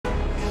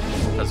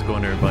How's it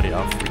going, everybody?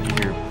 AlphaRique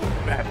here,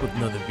 back with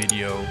another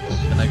video,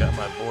 and I got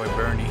my boy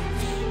Bernie.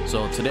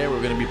 So today we're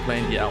going to be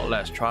playing the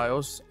Outlast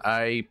Trials.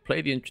 I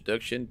played the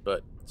introduction,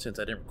 but since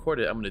I didn't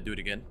record it, I'm going to do it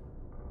again.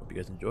 Hope you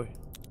guys enjoy.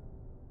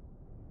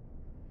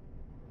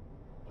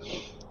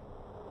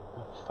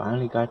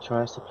 Finally got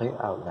your ass to play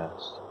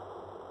Outlast.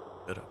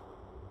 Shut up.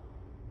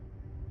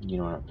 You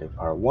don't want to play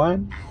part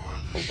 1?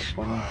 What's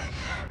going on?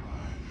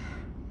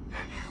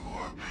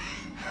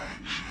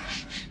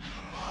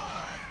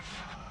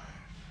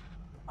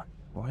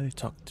 Why are they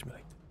talking to me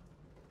like that?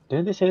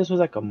 Didn't they say this was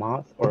like a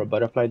moth or a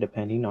butterfly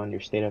depending on your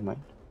state of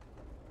mind?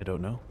 I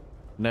don't know.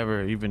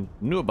 Never even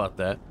knew about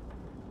that.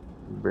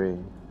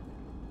 Bruh.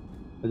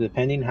 But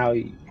depending how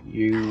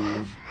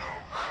you,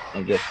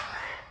 I guess,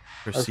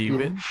 Perceive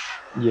it?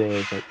 Yeah,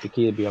 it's like, it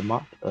could either be a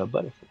moth or a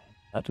butterfly.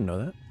 I didn't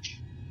know that.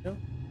 Yeah.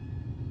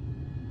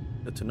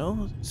 Good to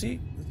know.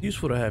 See, it's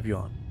useful to have you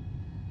on.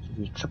 If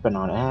you're tripping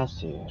on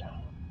acid.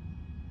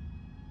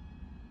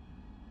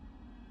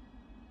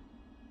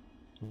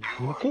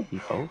 It could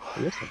be both.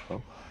 Listen,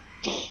 both.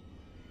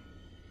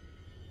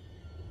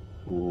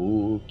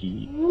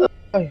 Ookie.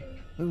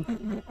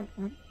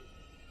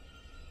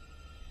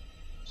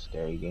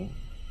 Scary game.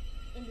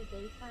 In the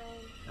daytime.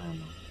 I don't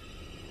know.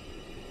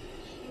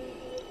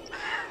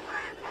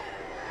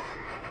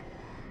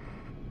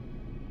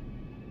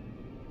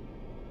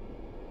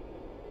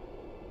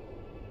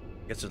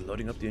 Guess it's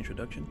loading up the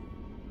introduction.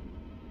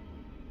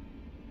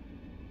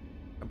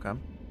 Come.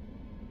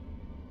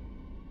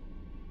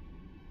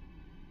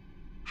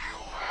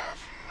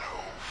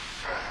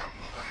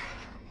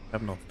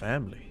 Have no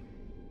family.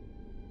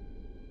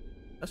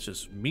 That's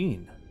just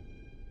mean.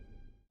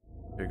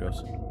 Here it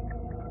goes.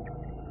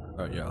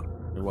 Alright, y'all.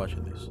 You're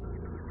watching this.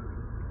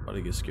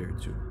 Probably get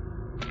scared too.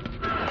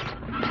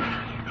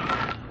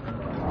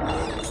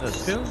 Is that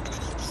a pill?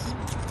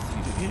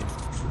 Eat it again.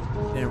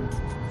 Damn.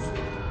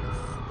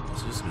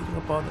 It's just eating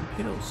up all the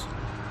pills.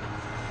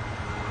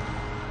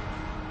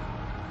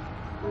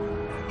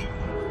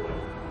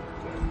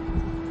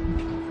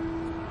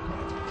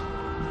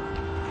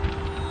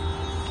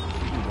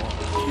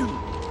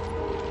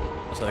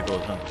 That's how it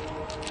goes, huh?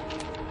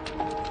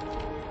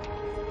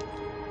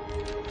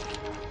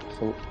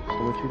 So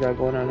what you got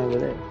going on over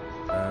there?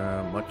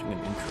 Watching an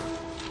intro.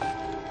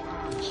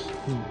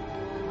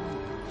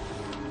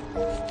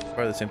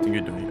 Probably the same thing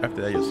you're doing.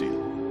 After that, you'll see it.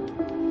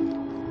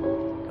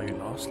 Are you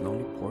lost,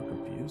 lonely, poor,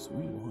 confused?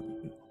 We want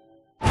you.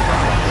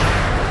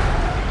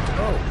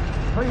 Oh,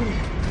 Please.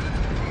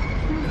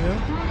 yeah.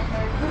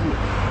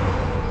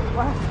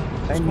 What?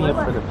 Sign me up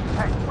for the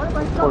What am I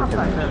pork doing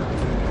like convention.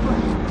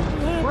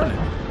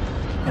 this?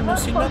 I don't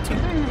see nothing.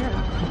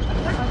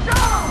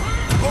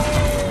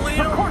 Oh,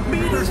 Leon,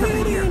 beat his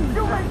head in.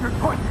 you made your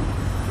choice.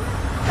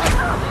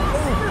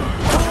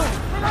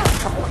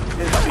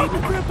 Beat the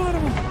crap out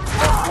of him.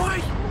 Why?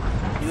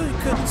 You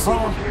couldn't see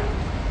him.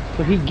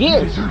 So he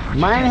gets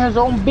minding his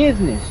own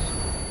business.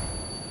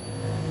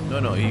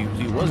 No,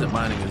 he wasn't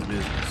minding his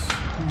business.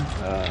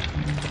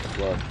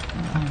 Well,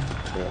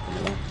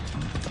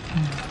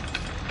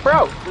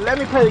 bro, let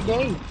me play the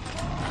game. No,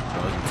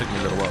 it took me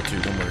a little while too.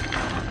 Don't worry.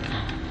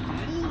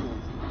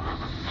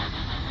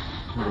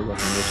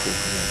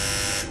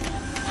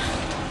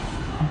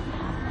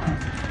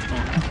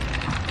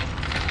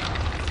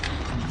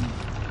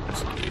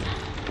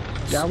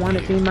 Y'all want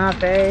to see my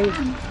face?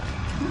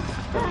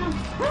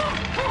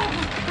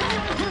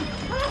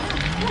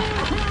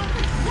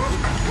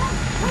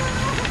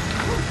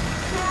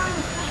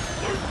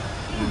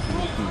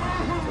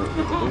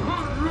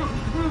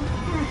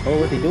 Oh,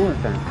 what's he doing,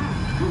 son?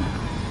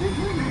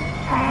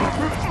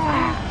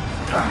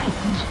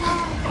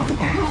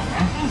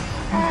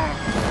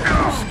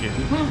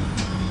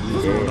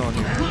 What's going on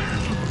here?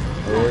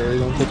 Oh, you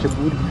gonna catch your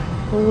booty?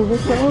 Oh,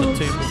 what's The wrong?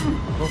 table.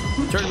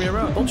 Oh, turn me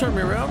around. Don't turn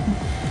me around.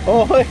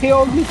 Oh,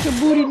 he'll get your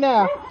booty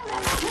now.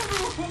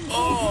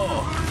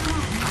 Oh.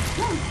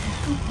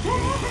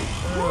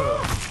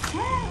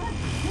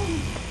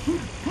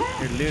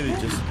 You're literally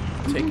just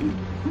taking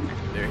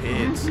their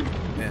heads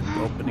and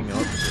opening up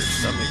their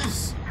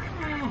stomachs.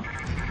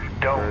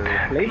 Don't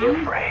be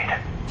afraid.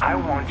 I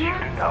want you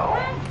to know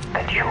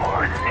that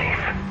you're safe.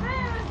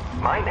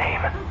 My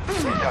name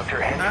is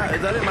Dr. Henry.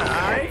 Is that in my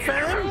eye,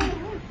 fam?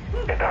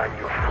 And I'm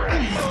your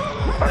friend.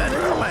 That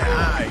is in my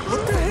eye.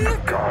 What the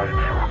heck?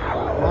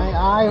 My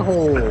eye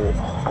hole.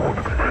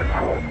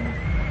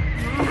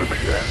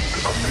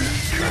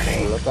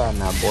 Oh, look out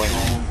now, boy.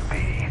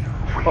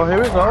 Oh,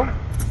 here we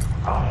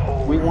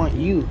go. We want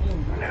you.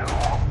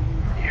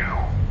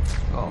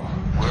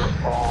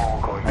 We're all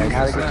going Alright,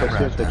 now to get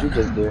your what you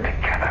just did.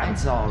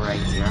 It's all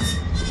right, dear.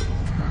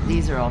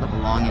 These are all the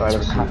belongings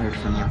recovered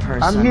from your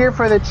person. I'm here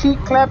for the cheek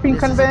clapping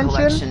This is a convention.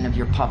 collection of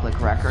your public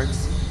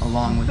records,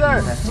 along with the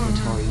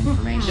investigatory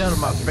information. Get out of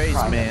my about your face,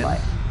 private man.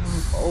 life.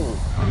 Oh,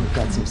 you've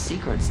got some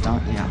secrets,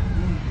 don't you?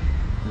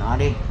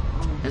 Naughty.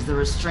 As the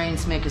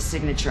restraints make a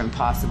signature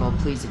impossible,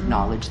 please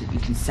acknowledge that you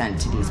consent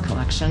to these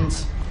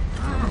collections.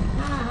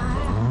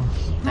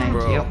 Thank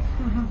Bro. you.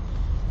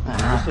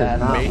 This is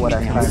not what I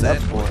signed up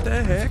for. What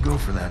the heck? Go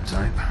for that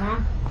type.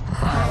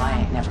 Well,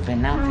 I ain't never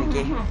been that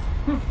picky.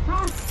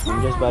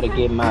 I'm just about to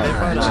get my.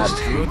 I just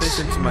threw this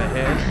into my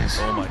head.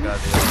 Oh my god,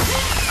 they are.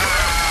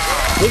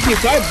 Ricky,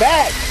 fight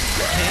back!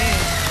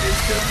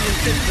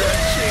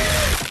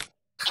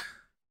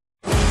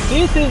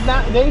 This is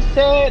not. They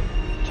said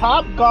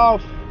Top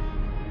Golf.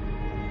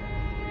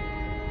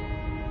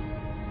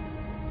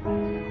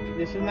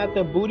 This is not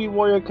the Booty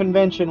Warrior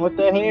convention. What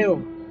the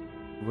hell?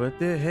 What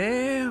the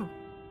hell?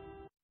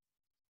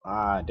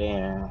 Ah,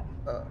 damn.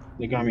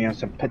 They got me on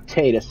some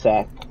potato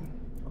sack.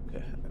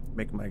 Okay,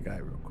 make my guy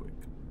real quick.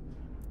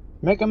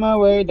 Making my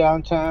way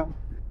downtown.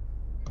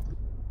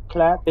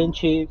 Clapping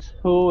cheeks.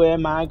 Who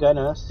am I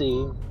gonna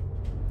see?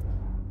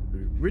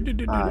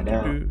 Ah,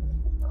 damn.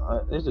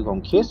 This is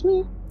gonna kiss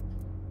me?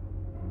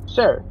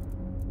 Sir.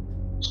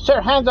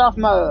 Sir, hands off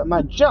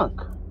my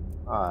junk.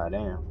 Ah,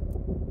 damn.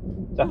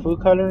 Is that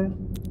food coloring?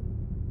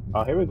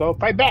 Oh, here we go.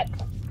 Fight back!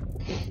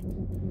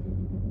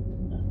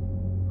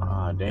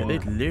 Ah, damn. Yeah,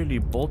 they literally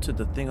bolted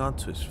the thing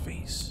onto his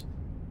face.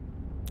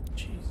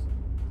 Jeez.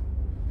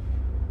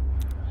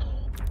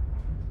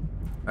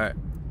 Alright.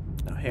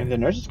 Now here. And the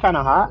nurse is kind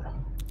of hot.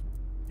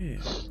 Yeah,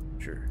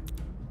 sure.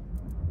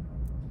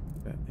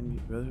 Got any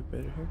better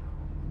hair?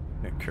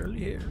 Got curly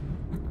hair.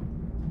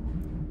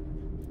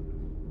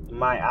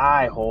 My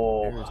eye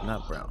hole. Hair is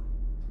not brown.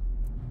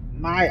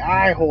 My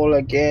eye hole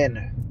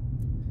again.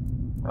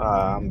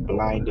 I'm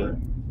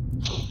blinded.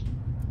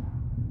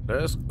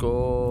 Let's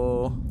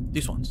go.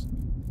 These ones.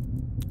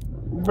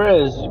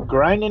 Bruh is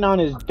grinding on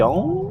his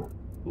dome?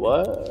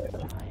 What?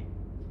 Hi.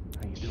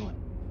 How you doing?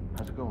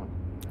 How's it going?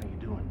 How you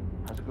doing?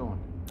 How's it going?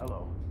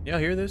 Hello. Y'all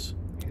hear this?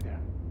 Hey there.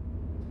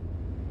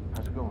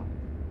 How's it going?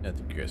 Yeah, I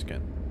think you guys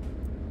can.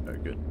 Very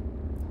good.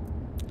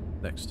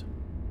 Next.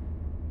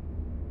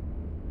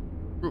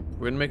 Group.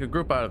 We're gonna make a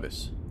group out of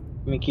this.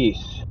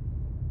 Mickey's.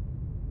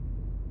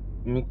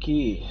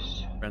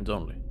 Mickey's. Friends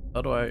only.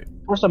 How do I?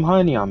 Pour some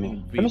honey on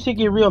me. Let me see you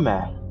get real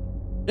mad.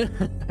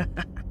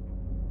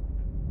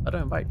 How do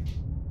I invite?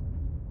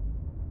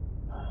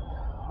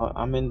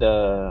 I'm in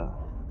the.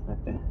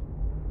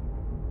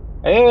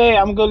 Hey,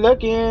 I'm good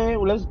looking.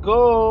 Let's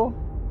go.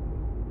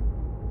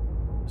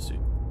 Let's see.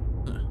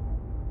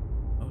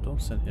 Oh,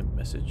 don't send him a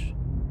message.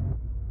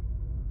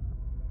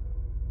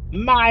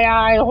 My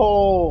eye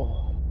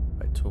hole.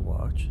 Right to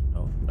watch.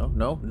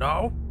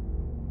 No.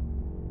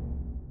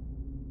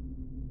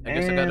 I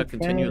guess I gotta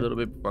continue a little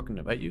bit before I can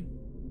invite you.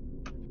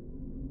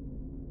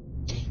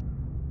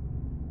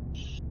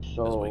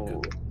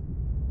 So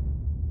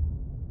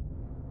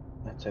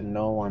that's a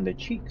no on the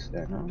cheeks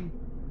then,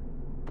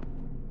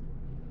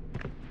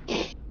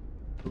 huh?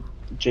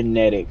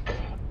 Genetic.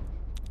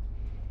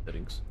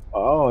 Settings.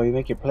 Oh, you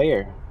make your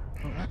player.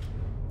 Have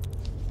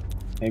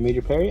you made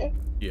your player yet?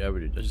 Yeah,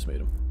 I just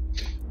made him.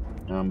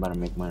 I'm about to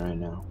make mine right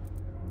now.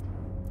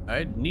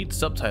 I need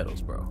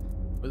subtitles, bro.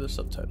 Where are the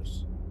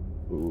subtitles?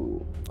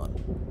 Ooh.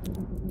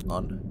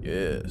 On.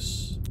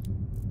 Yes.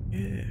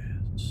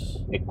 Yes.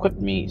 Equip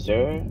me,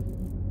 sir.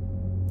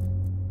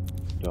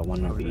 Do I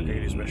want to be?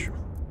 Ladies' restroom.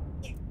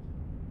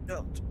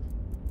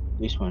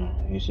 This one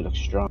used to look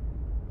strong.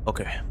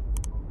 Okay.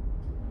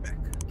 Back.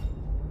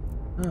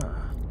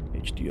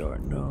 HDR.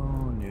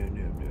 No.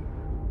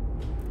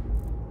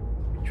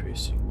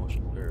 Tracing,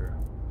 motion blur.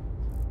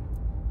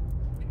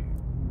 Okay.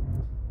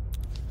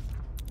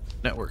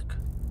 Network.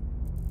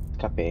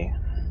 Copy.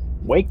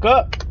 Wake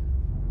up!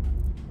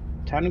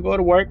 Time to go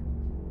to work.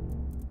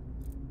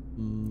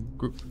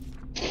 Group.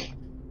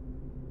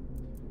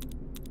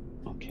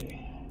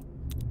 Okay.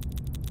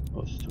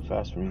 Oh, it's too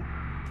fast for me.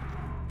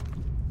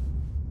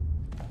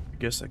 I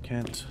guess I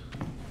can't.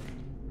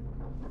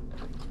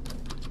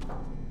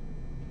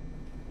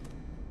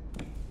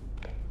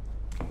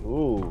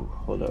 Ooh,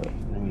 hold up.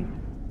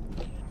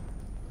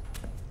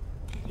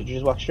 Did you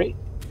just walk straight?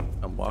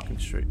 I'm walking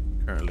straight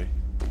currently.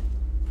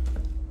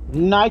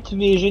 Night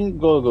vision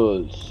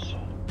goggles.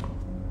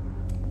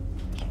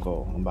 Let's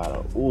go. I'm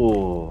about to.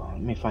 Ooh,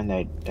 let me find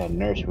that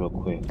nurse real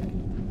quick.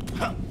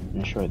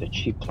 I'm sure the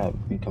cheap clap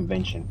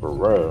convention for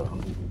real.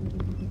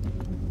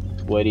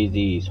 What is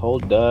these?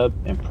 Hold W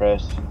and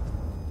press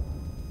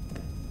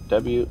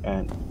W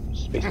and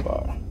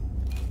spacebar.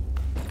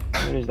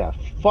 What is that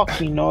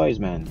fucking noise,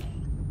 man?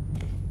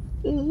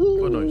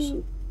 What noise?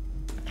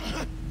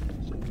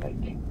 Like,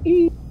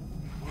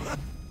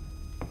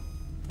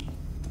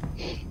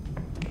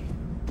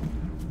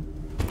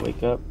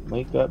 wake up,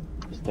 wake up.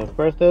 It's the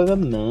first of the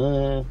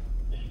month.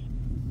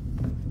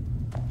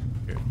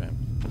 Here, man.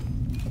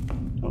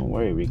 Don't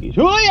worry, Ricky.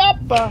 Hurry up!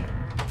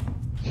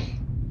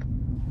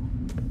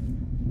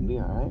 Be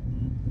alright.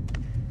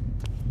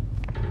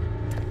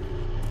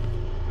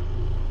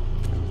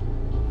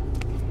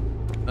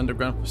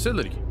 Underground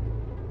facility.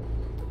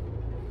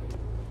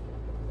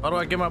 How do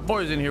I get my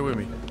boys in here with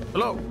me?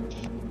 Hello?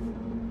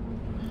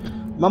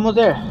 Mamo's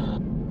there.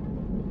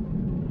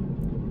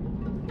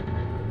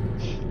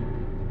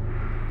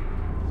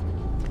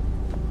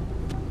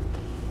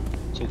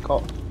 Take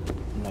off.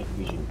 Night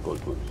vision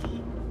goggles.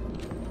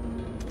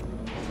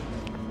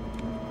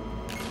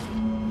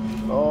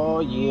 Oh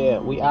yeah,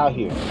 we out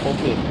here.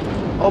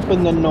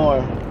 Open the door.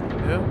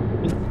 Yeah.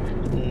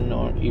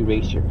 No,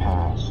 erase your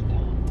past.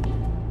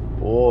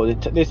 Oh,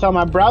 they saw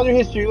my browser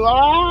history.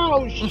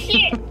 Oh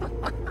shit!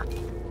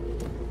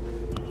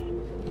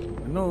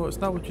 No, it's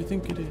not what you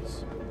think it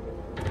is.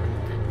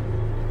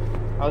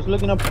 I was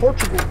looking up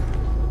Portugal.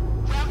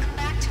 Welcome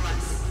back to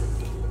us.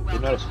 You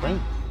know the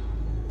spring?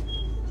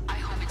 I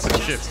hope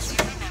it's Shift.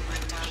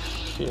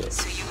 Shit.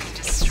 so you can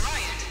destroy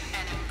it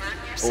and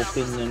burn yourself.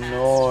 Open the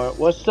door.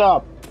 What's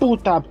up,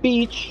 puta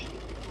beach?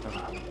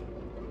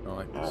 I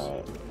like this.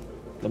 Alright.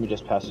 Let me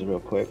just pass this real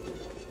quick.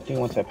 I think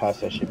once I pass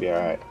that should be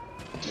alright.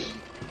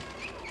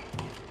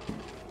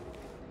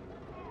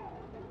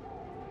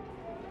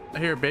 I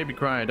hear a baby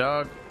crying,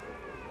 dog.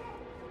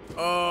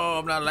 Oh,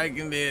 I'm not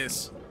liking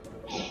this.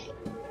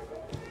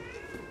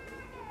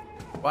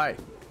 Why?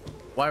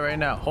 Why right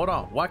now? Hold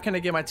on. Why can't I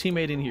get my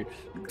teammate in here?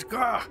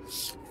 Ah.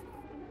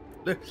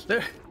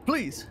 There,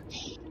 please.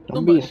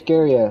 Don't be a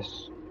scary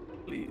ass.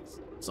 Please.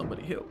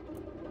 Somebody help.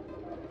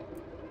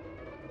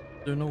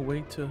 Is there no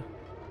way to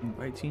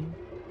invite him?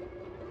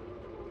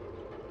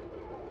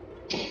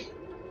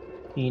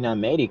 In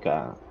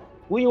America.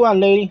 What you want,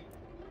 lady?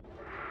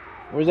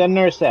 Where's that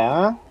nurse at,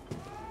 huh?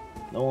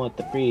 The one with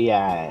the pretty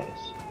eyes.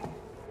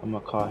 I'm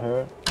gonna call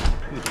her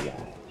pretty eyes.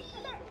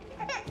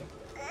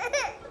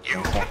 You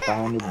Once I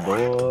found the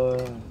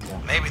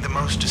boy. maybe the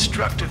most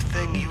destructive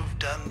thing you've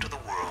done to the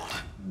world.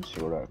 Let me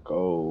see where I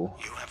go.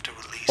 You have to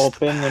release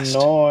Open the the past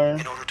door.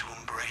 in order to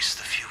embrace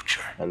the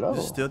future. Hello.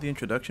 This is still the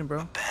introduction,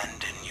 bro?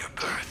 Abandon your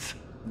birth.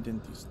 And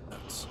then these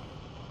nuts.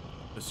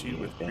 Proceed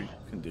with Okay.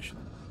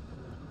 preconditioning.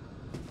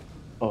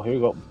 Oh, here we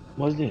go.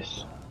 What's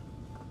this?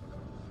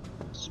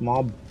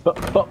 Small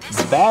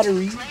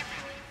battery.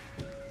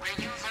 Where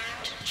you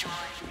learned joy.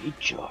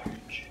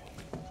 Recharge.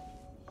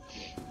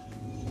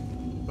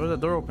 Where's that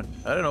door open?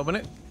 I didn't open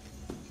it.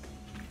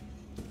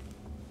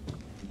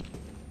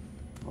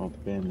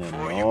 Open the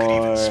Before you could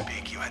even door.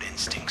 speak, you had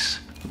instincts.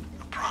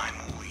 A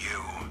primal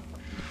you.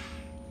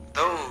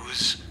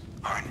 Those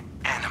are an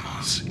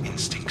animal's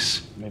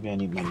instincts. Maybe I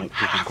need my night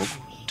Have vision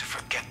goggles. to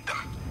forget them.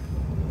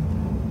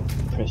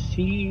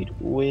 Proceed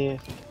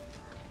with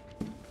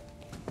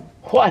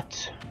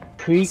what?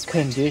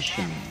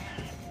 Preconditioning.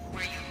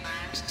 Where you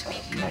learned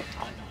to be Night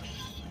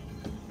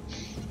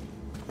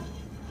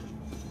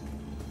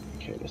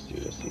Okay, let's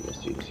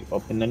see.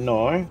 Open the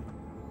door.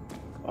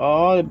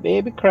 Oh, the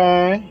baby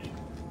crying.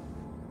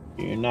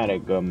 You're not a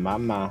good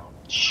mama.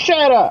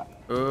 Shut up!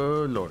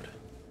 Oh, Lord.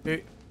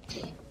 Hey.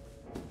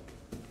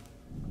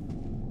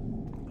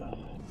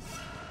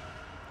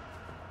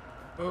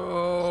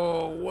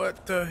 Oh,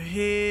 what the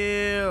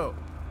hell?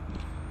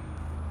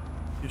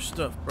 Your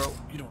stuff, bro.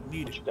 You don't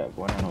need What it. you got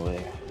going on over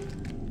there?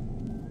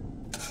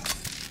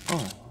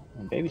 Oh,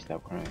 my baby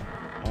stopped crying.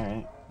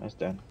 Alright, that's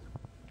done.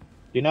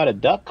 You're not a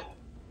duck?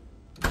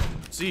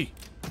 C.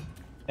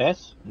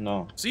 S?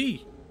 No.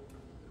 C.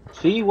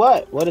 See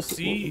what? What is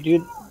C.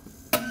 Dude,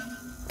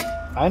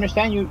 I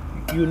understand you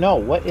know.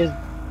 What is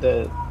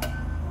the...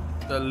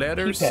 The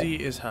letter Keypad. C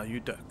is how you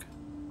duck.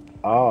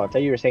 Oh, I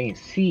thought you were saying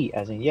C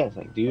as in yes.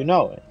 Like, do you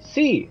know it?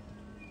 C.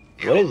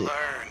 What is You'll it?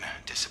 learn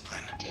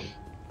discipline.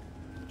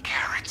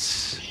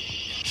 Carrots.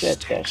 Shut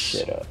that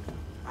shit up.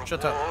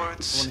 Shut up. I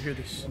Rewards want to hear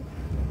this.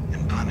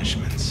 and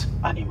punishments.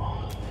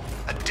 Animal.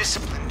 A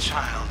disciplined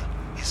child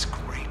is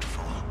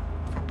grateful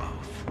for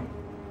both.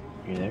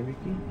 You there,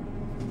 Ricky?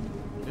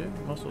 Yeah,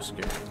 I'm also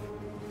scared.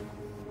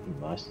 You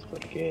must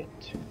forget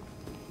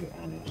your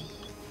anus.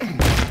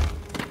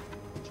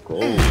 Let's go.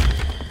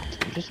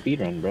 Just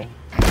speedrun, bro.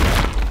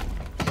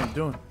 What am I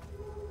doing?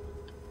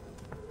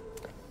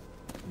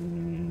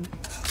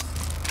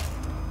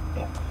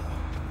 Yeah.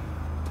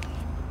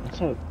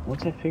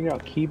 Once I figure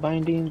out key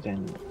bindings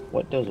and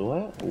what does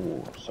what?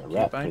 Ooh, it's a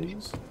wrap.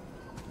 Bindings?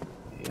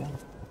 Yeah.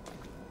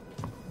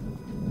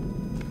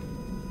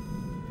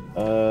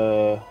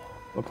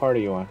 What part are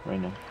you on right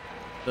now?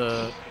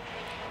 The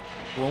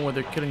one where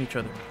they're killing each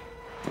other.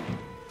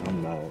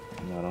 I'm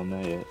not on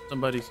that yet.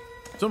 Somebody's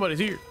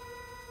here. Give me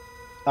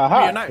a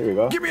Aha! knife. Here we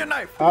go. Give me a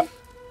knife.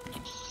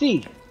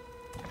 C.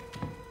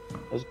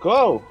 Let's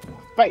go.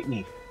 Fight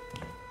me.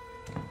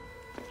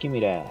 Give me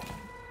that.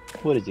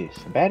 What is this?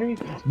 A battery?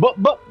 But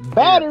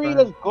battery. Yeah,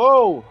 Let's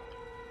go.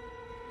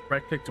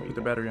 Right click to put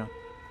the battery on.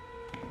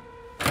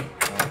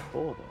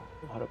 Full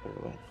though. How to put it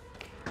away?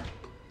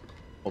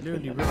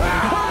 Literally, Open rip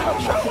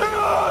it.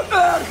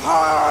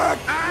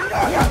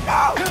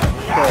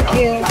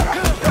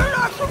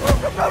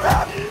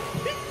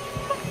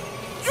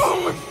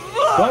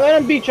 Don't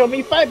let him beat you on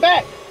me. Fight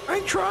back. I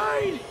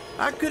tried.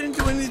 I couldn't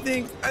do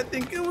anything. I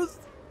think it was.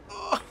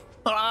 Oh,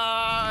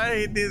 I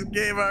hate this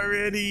game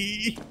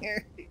already.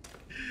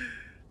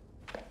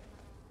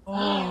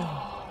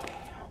 Oh.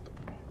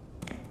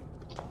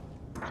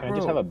 Can I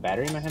just have a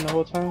battery in my hand the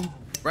whole time?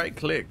 Right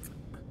click.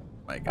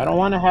 My God. I don't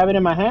want to have it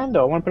in my hand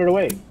though. I want to put it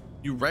away.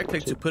 You right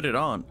click to put it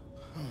on.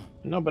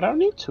 No, but I don't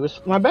need to.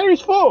 My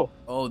battery's full.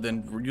 Oh,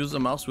 then use the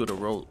mouse with a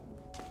roll.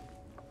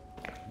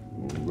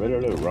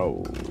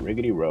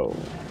 Riggedy roll.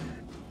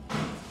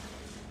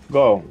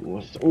 Go.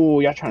 Oh,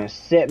 y'all trying to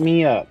set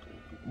me up.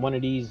 One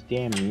of these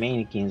damn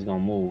mannequins gonna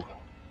move.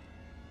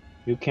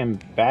 You can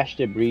bash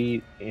the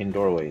breed in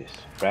doorways.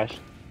 Bash.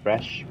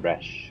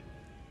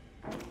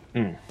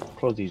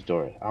 Close these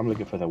doors. I'm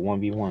looking for the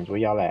 1v1s. Where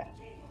y'all at?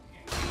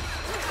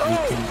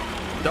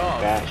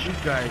 Dog, bash. you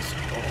guys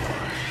are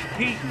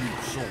hating me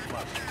so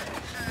much.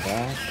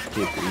 Bash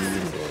the breed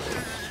in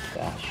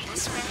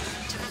doorways.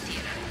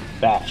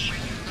 Bash.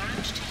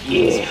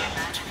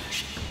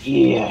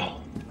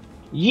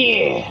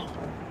 Yeah.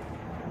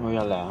 Where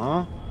y'all at,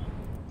 huh?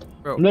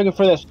 Bro, I'm looking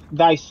for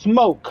thy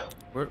smoke.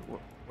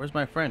 where's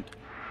my friend?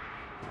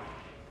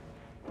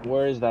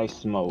 Where's thy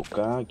smoke,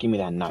 huh? Give me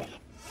that knife.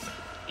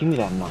 Give me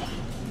that knife.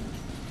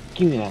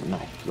 Give me that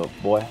knife, little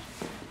boy.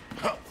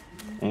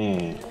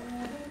 And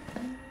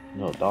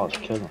little dogs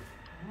kill him.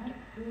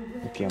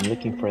 Okay, I'm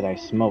looking for thy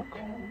smoke.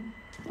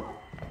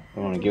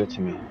 They want to give it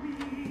to me.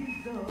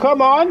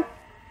 Come on! I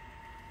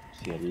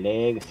see a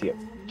leg. I see a.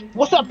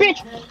 What's up,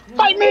 bitch?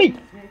 Fight me!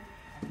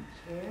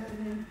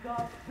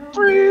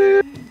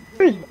 Freeze!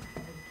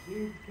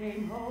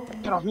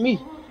 Get off me!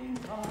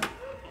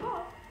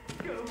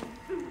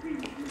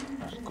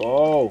 Let's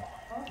go.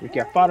 We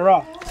can't fight her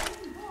off.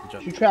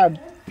 She tried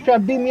to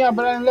beat me up,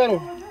 but I didn't let her.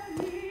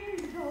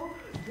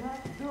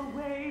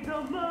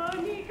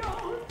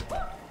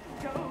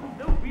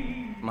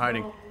 I'm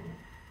hiding.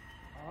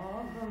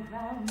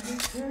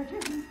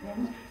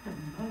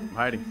 I'm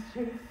hiding.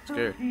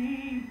 Scared.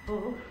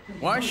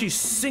 Why is she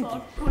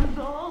sinking?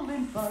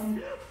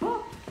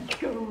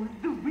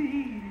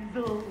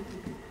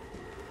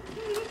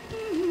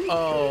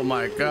 Oh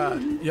my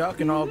god. Y'all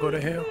can all go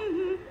to hell.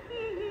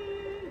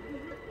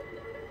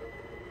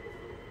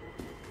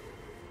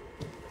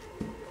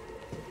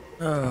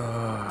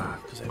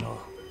 Cause I know.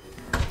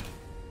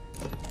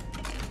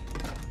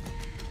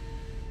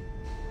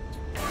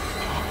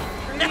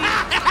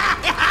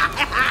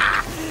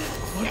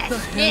 What the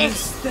hell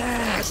is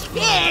that?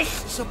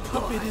 There's a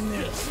puppet in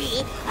there.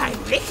 See, I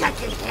wish I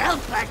could help,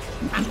 but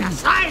I'm the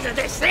size of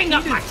this thing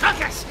up my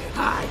tuchus.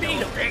 I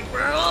don't think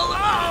we're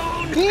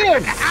alone. Here!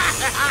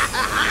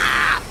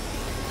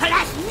 But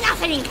that's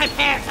nothing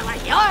compared to what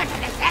you're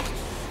gonna get.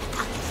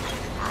 I'll just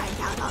find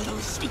out all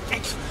those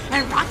secrets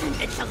and rotten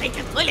bits so they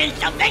can put in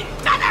something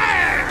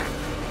better.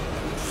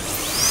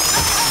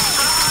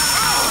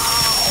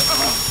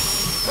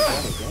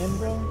 Again,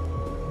 bro?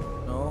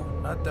 No,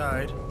 not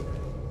died.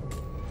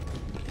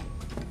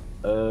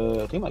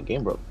 I think my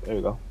game broke. There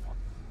we go.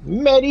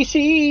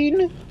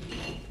 Medicine!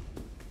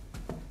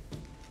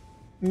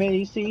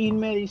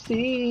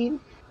 Medicine!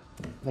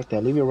 Like that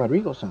Olivia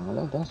Rodrigo song. I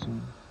love that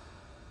song.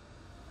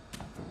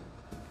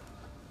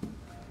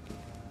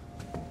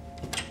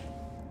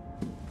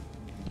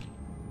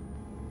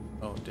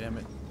 Oh, damn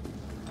it.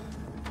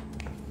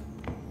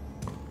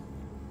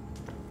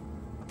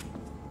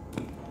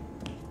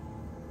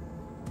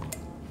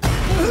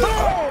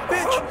 Oh,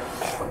 bitch!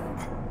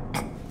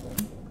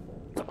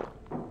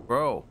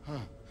 Bro.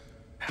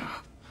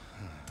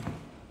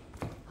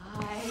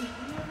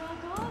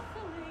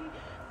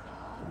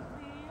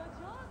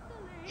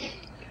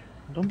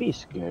 Don't be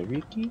scared,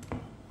 Ricky.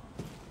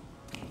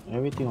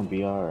 Everything will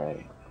be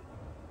alright.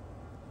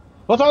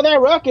 What's all that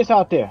ruckus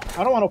out there?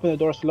 I don't want to open the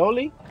door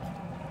slowly.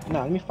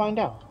 Now, let me find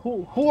out.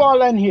 Who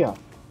all in here?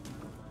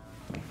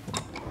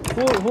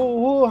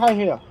 Who hi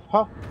here?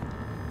 Huh?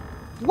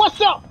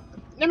 What's up?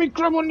 Let me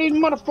grab one of these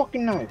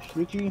motherfucking knives,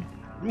 Ricky.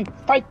 Let me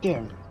fight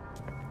them.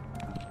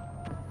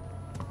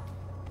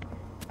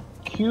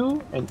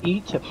 Q and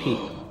E to peek.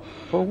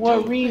 For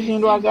what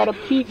reason do I gotta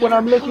peek when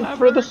I'm looking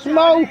for the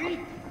smoke?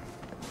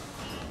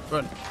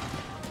 Run.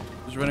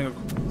 He's running.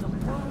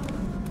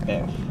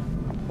 F.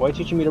 Why are you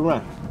teaching me to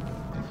run?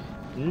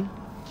 You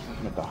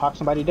have to hawk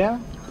somebody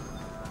down?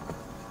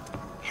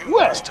 You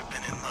must have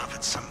been in love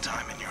at some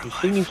time in your life. You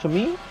singing to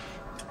me?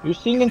 You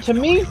singing to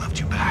me? Loved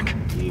you back.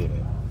 Yeah.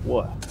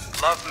 What?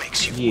 Love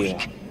makes you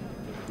weak.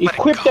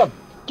 Equip them.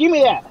 Give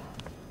me that.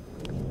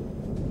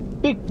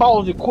 Big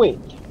balls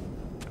equipped.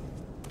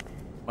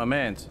 My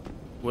mans.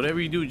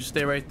 Whatever you do, just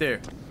stay right there.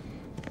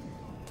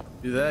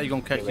 Do that, you're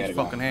gonna catch these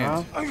fucking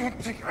hands. I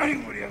don't think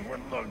anybody has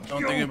one love.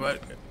 Don't think about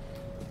it.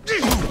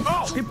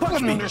 Oh, he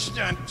punched me.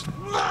 Understand?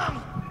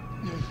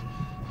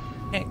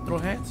 Can't throw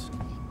hands.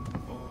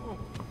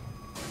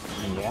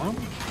 Yeah.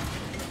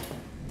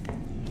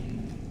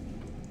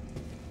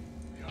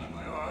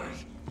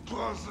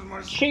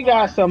 She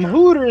got some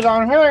hooters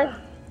on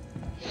her.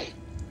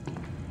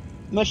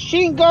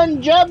 Machine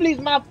gun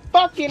jubblies my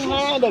fucking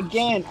hand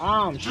again.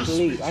 I'm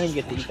asleep. I didn't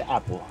get to eat the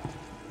apple.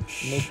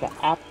 Make the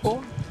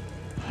apple.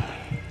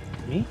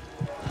 Me?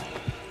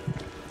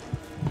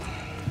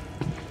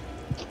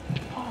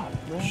 Oh,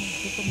 bro.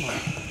 Look at my.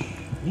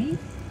 Me?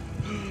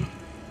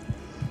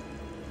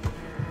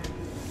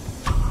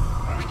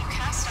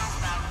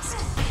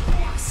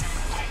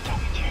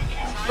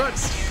 Run!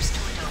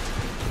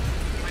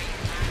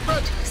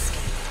 Run!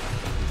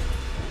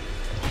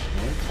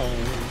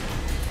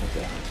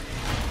 Okay.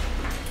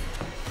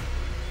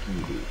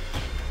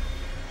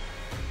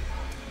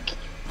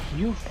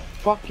 You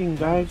fucking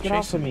guy, get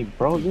off of me,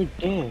 bro. You're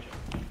dead.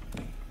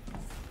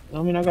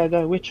 I mean, I gotta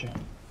die with you.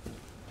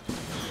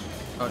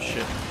 Oh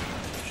shit.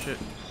 Shit.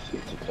 See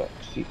to that.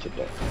 See to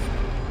that.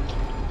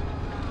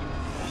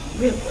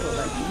 Simple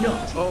and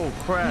not. Oh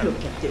crap.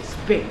 Look at this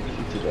baby.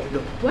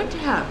 Look what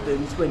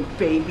happens when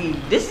baby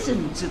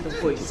listens to the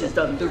voices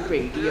on the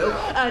radio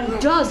and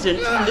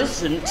doesn't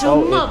listen to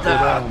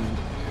mother.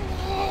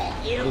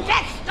 You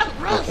catch the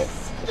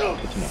Bruce!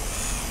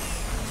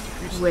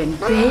 When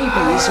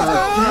babies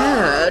are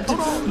bad,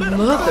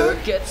 mother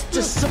gets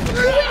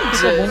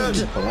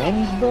disappointed.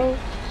 Plans, bro?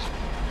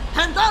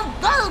 And the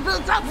baby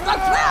gets the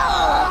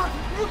thrill!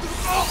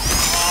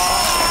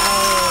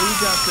 Oh, you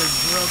got the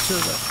drill to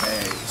the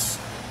face.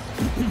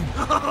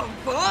 Oh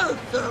boy,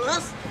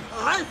 Phyllis,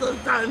 I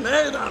think I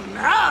made a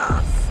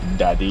mess.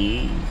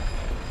 Daddy.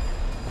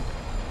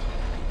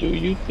 Do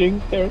you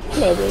think they're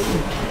clever,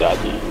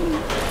 Daddy?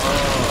 Oh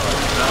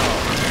no.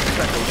 It's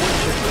like a wood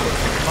chipper with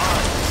some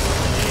fire.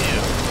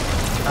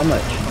 How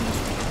much?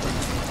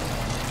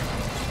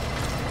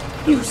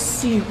 You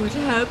see what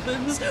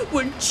happens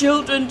when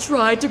children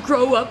try to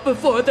grow up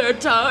before their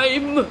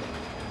time?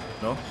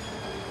 No.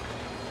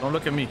 Don't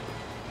look at me.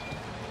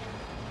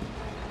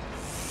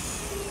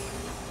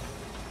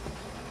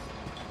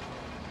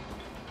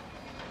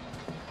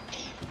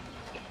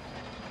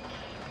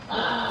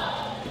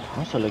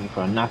 I'm still looking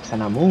for a Nox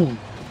and a Moon.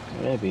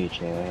 Where that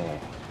bitch at?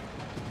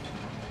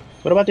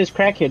 What about this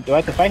crackhead? Do I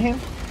have to fight him?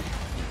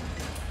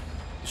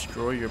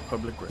 Destroy your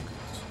public records.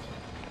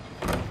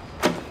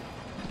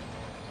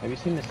 Have you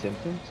seen The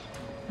Simpsons?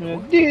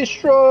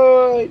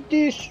 Destroy!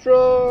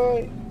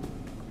 Destroy!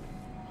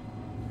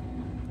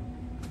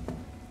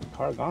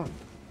 Car gone.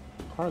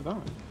 Car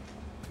gone.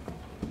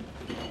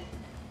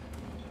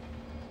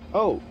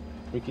 Oh!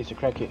 Ricky's a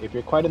crackhead. If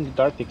you're quiet in the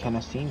dark, they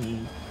cannot see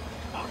me.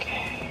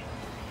 Okay.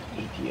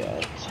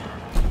 Idiot.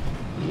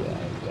 Yeah, you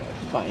gotta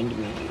find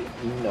me.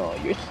 No,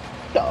 you're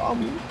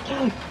dumb.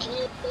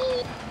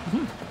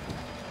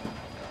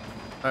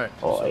 Alright.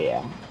 Oh, so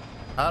yeah.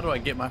 how do I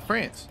get my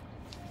friends?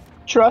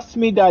 Trust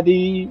me,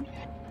 Daddy.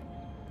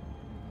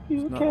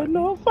 You not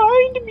cannot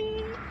find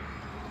me.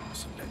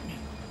 So let me.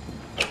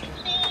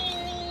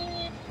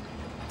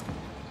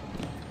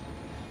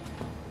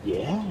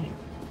 Yeah.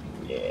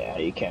 Yeah,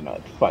 you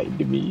cannot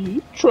find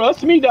me.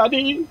 Trust me,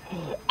 Daddy.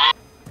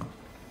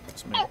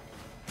 That's me.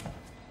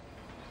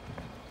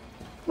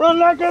 Run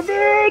like a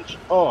bitch.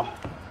 Oh.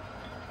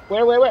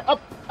 Where?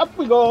 Up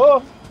we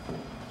go.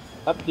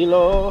 Up the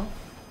low.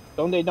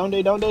 Don't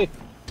they.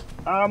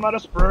 I'm at a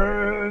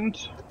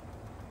sprint.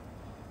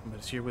 But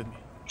it's here with me.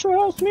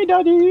 Trust me,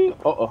 Daddy.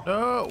 Uh-oh.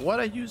 No, why'd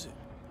I use it?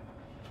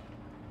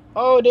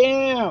 Oh,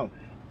 damn.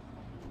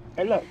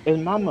 Hey, look, it's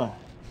Mama.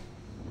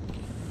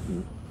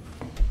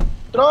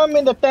 Throw him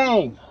in the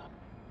thing.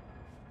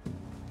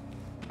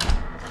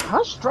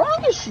 How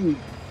strong is she?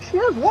 She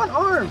has one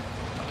arm.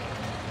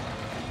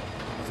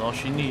 That's all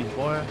she needs,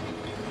 boy.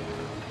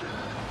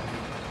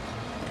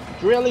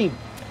 Drilling.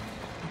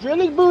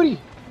 Drilling booty.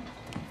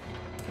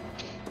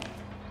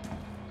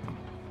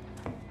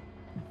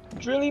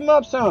 Drill him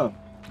up some.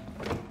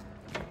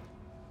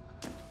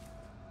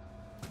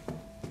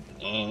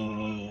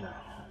 And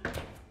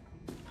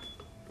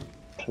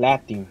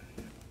clapped him.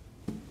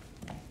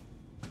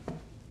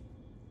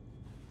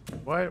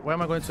 Why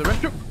am I going to the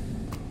restroom?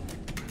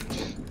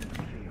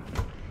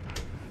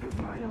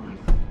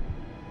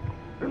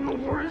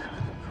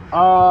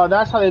 Oh,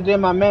 that's how they did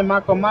my man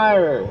Michael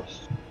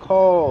Myers.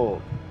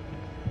 Cold.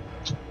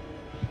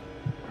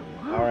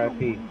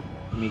 R.I.P.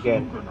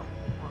 Miguel.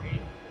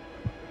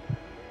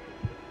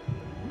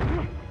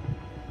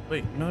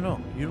 Wait, no.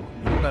 You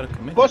gotta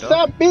commit. What's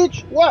up,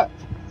 bitch? What?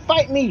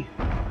 Fight me.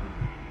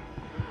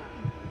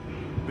 You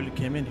really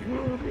came in here.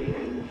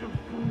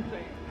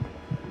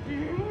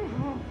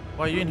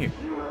 Why are you in here?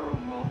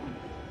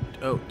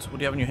 Oh, so what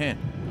do you have in your hand?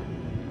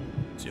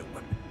 It's your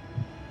weapon.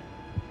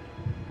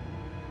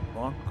 Go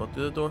on, go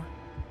through the door.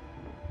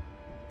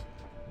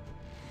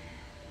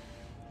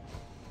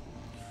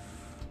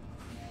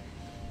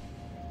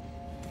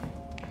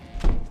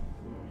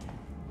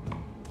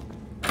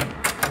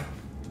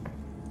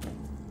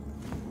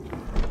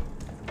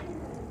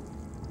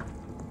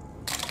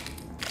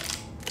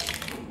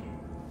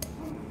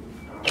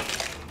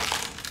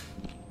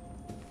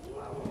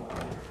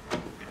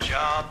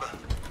 Job,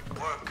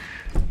 work,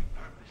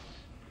 purpose.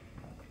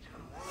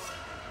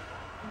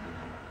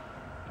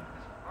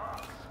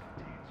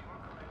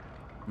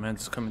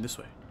 Man's coming this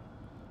way.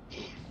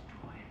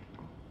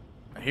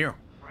 I hear him.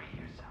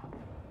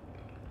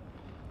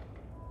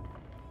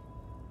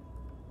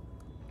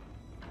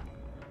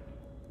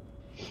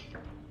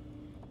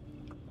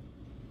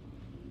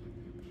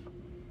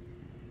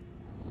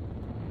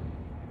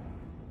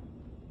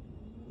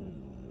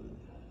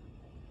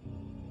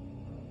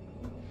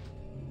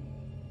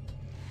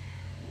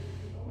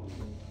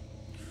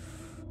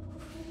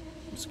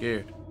 I'm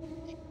scared.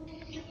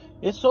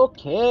 It's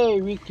okay,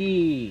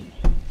 Ricky.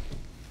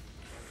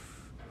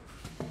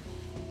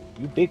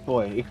 You big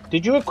boy.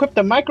 Did you equip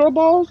the micro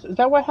balls? Is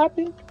that what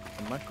happened?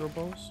 The micro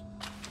balls?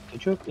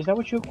 Is that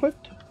what you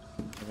equipped?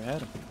 Never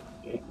had them.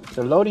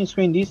 The loading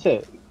screen, these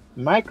said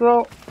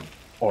micro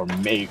or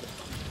mega.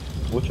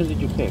 Which one did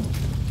you pick?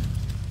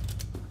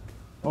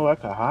 Oh, I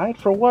can hide?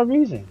 For what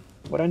reason?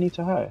 What I need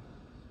to hide?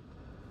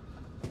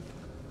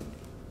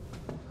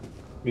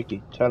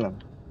 Ricky, tell him.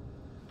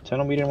 Tell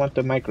him we didn't want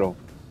the micro.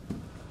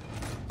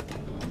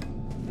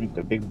 We need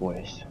the big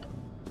boys.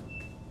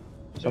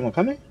 Someone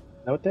coming?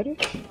 Know what that is?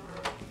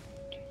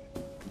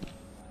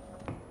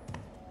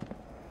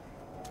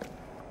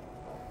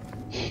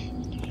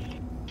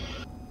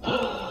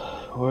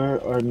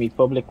 Where are me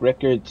public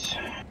records?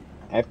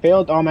 I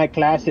failed all my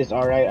classes.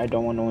 Alright, I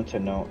don't want no one to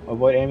know.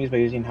 Avoid enemies by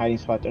using hiding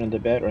spots under the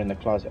bed or in the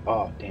closet.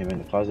 Oh, damn, in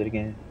the closet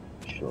again.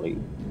 Sleep.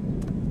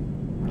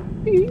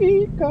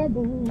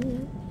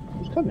 Peekaboo.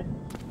 Who's coming?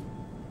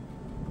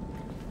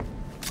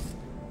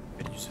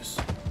 What is this?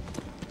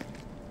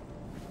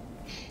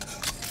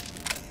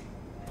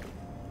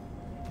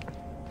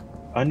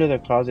 Under the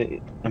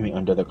closet.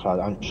 Under the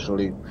closet. I'm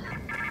asleep.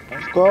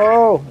 Let's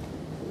go.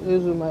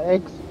 This is what my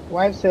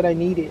ex-wife said I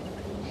needed.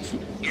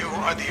 You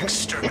are the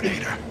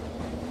exterminator.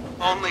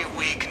 Only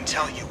we can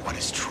tell you what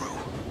is true.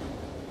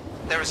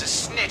 There is a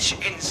snitch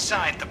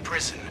inside the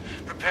prison,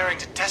 preparing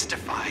to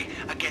testify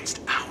against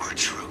our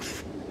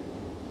truth.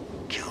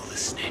 Kill the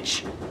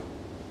snitch, and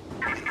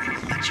we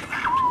will let you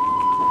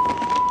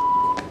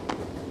out.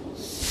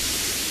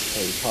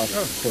 Hey, kill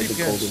the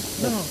golden.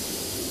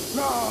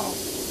 No.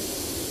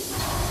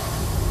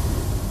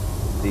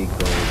 The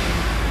golden.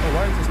 Oh,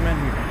 why is this man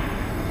here?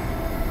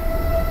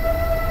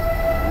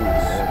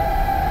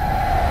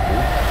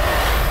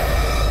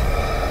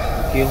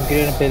 You don't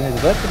get up in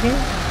his butt again?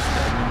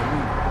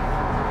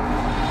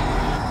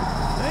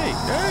 Hey,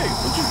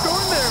 what you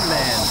doing there,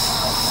 man?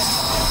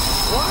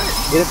 What?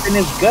 Get up in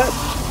his gut.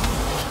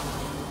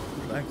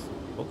 Relax,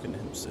 poking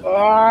himself.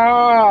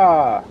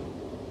 Ah!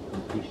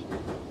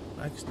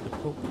 Relax the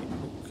poke.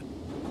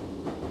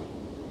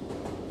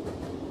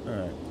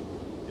 Alright,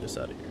 get us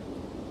out of here.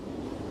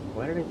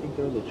 Why did I think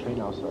there was a train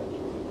outside?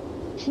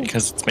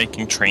 Because it's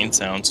making train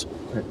sounds.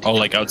 Oh,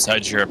 like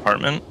outside your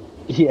apartment?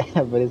 Yeah,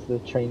 but it's the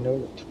train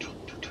noise.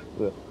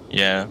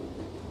 Yeah.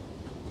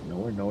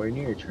 Nowhere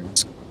near a train.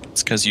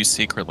 It's because you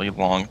secretly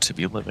long to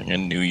be living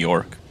in New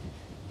York.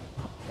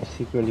 I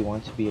secretly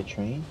want to be a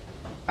train?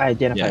 I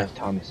identify as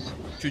Thomas.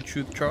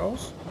 Choo-choo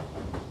Charles?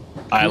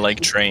 I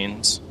like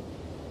trains.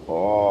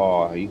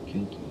 Oh, are you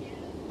kinky?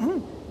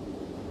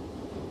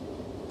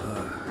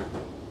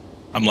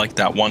 I'm like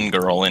that one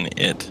girl in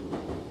It.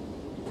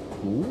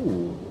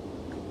 Ooh.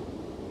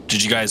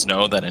 Did you guys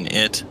know that in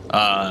It,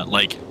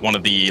 like one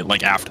of the,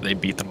 like after they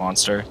beat the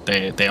monster,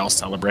 they all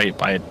celebrate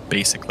by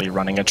basically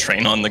running a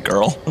train on the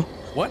girl?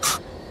 What?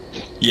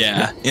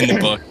 Yeah, in the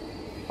book.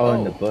 Oh,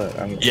 in the book.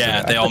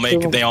 Yeah, they all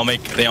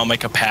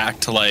make a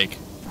pact to, like,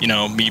 you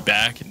know, meet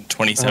back in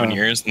 27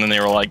 years, and then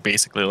they were like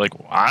basically like,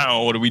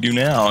 wow, what do we do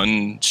now?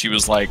 And she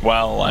was like,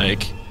 well,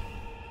 like,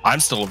 I'm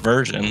still a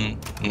virgin.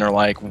 And they're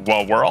like,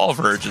 well, we're all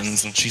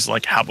virgins. And she's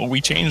like, how about we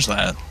change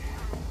that?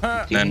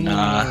 And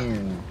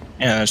then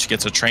yeah, she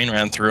gets a train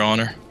ran through on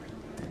her.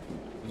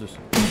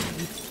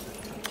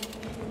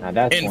 Now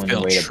that's one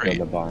way to build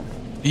a bond.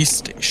 East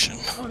Station.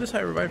 Oh, this is how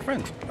you revive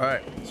friends.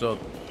 Alright, so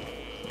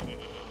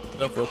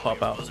stuff will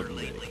pop out.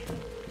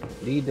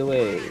 Lead the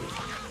way.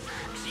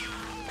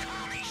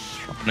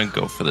 I'm gonna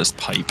go for this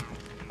pipe.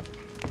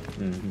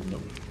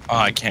 Oh,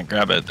 I can't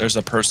grab it. There's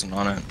a person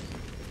on it.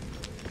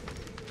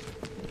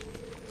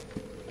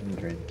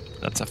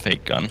 That's a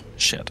fake gun.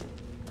 Shit.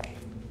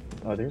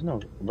 Oh, there's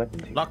no weapon.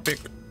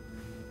 Lockpick.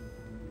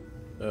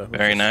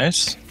 Very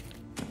nice.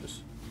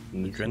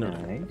 Nice.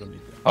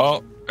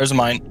 Oh, there's a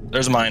mine.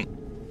 There's a mine.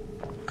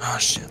 Oh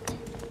shit.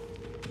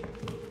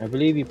 I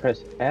believe you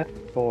press F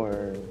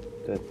for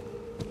the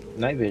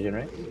night vision,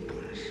 right?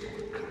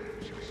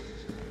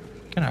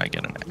 Can I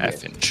get an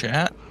F in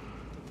chat?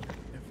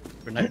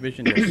 For night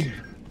vision, yes.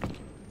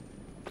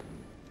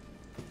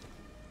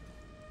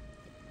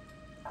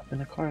 Hop in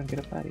the car and get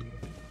up out of here.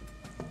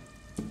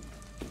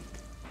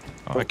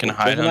 Oh, I can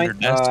hide under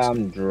desks.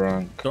 I'm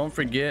drunk. Don't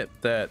forget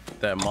that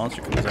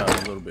monster comes out in a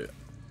little bit.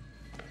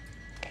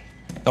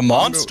 The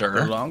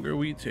monster? The longer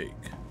we take.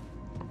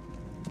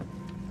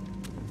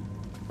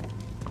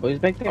 Oh, he's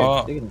back there.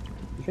 Oh. He's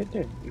right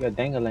there. You got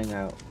dangling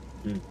out.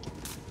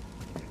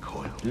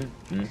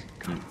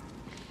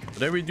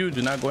 Whatever you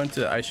do not go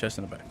into the ice chest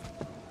in the back.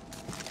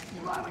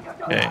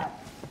 Okay.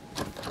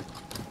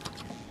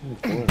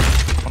 I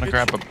want to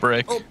grab a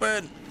brick.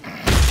 Open!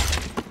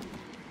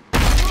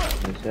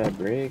 Is that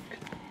brick?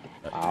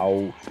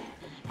 Ow.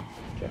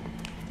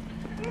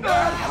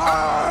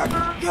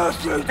 I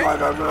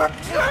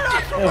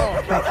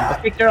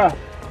picked her up.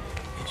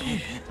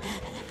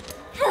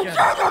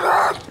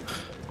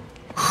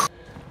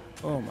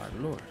 Oh my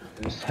lord.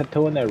 Is that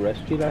the one that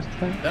rescued you last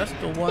time? That's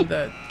the one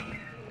that...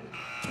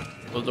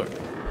 Close the door.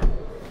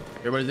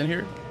 Everybody's in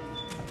here?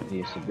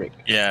 Yes, a brick.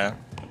 Yeah.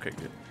 Okay,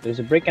 good. There's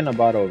a brick and a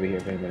bottle over here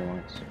if anybody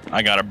wants.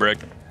 I got a brick.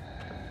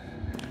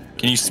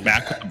 Can you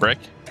smack with the brick?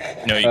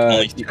 No, you can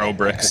only throw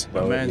bricks.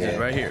 My man's is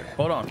right here.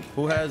 Hold on.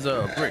 Who has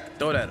a brick?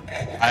 Throw it at him.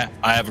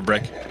 I have a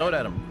brick. Throw it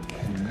at him.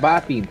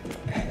 Bop him.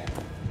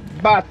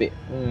 Bop it.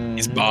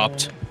 He's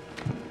bopped.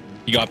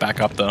 He got back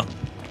up though.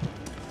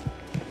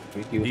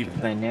 Ricky, what's your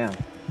plan now?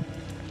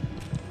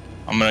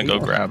 I'm gonna go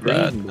grab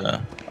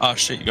that. Oh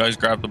shit! You guys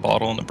grab the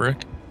bottle and the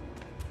brick.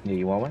 Yeah,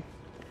 you want one?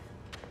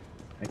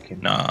 I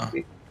can. Nah.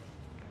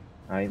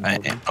 I'm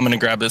gonna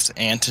grab this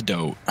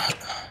antidote.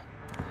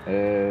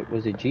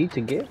 Was it G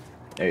to give?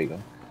 There you go.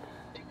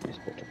 Take this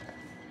bottle.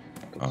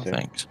 Oh,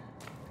 thanks.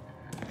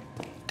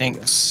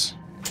 Thanks.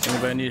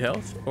 Anybody need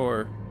health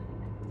or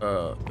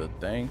the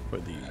thing for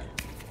the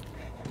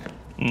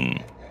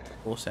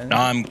full sanity?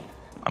 No,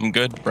 I'm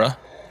good, bruh.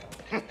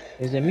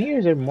 Is it me or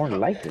is there more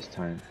light this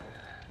time?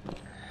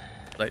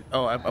 Like,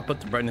 oh, I put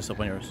the brightness up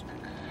on yours.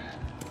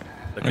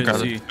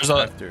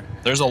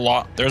 There's a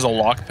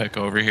lockpick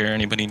over here.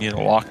 Anybody need a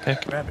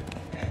lockpick? Grab it.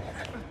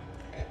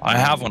 I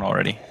have one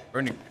already.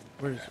 Bernie,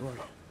 where's Roy?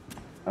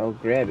 I'll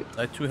grab it.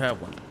 I too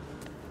have one.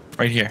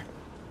 Right here.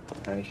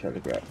 I shall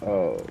grab.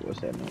 Oh, what's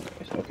that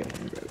noise? Okay, let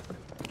me grab it.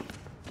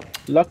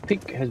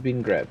 Lockpick has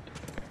been grabbed.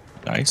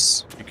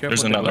 Nice. Be careful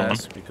There's with the another one.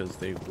 glass because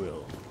they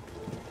will.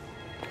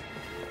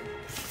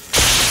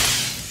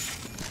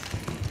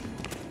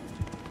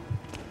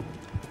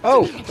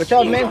 Oh, watch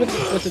out, man, with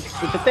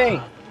the thing.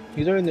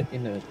 He's in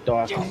the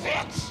dark.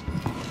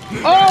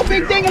 Oh,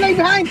 big thing laying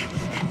behind.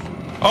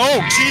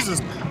 Oh, Jesus.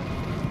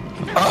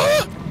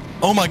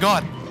 Oh my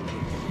God.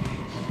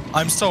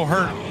 I'm so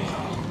hurt.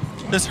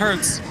 This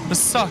hurts. This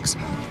sucks.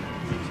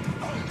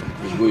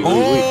 Wait.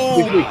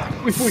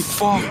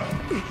 Fuck.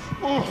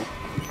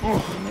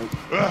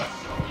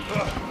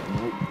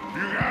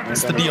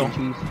 What's the deal?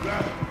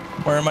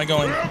 Where am I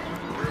going?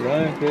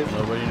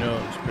 Nobody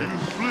knows.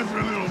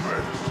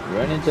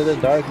 Run into the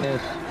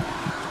darkness.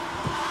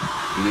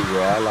 He's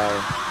your ally.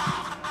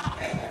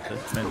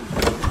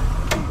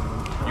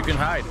 You can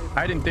hide.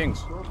 Hide in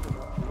things.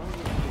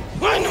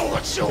 I know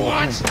what you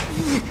want.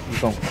 He's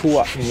gonna cool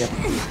up me up.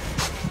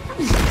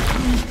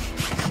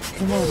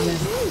 Come on, man.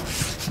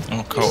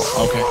 Oh, cool.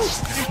 Okay.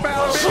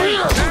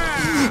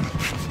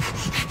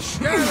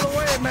 Get out of the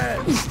way, man.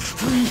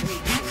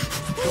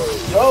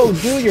 Oh,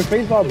 dude, your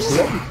face all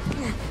bloody.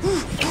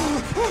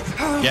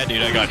 Yeah,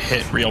 dude, I got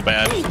hit real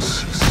bad.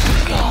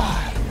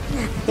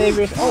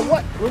 Saviors. Oh,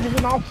 what? We're just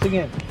in office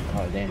again.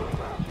 Oh, damn.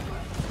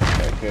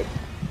 Okay, good.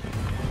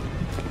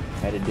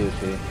 Had to do it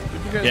to you.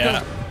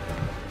 Yeah.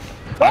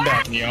 I'm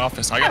back in the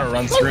office. I gotta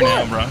run through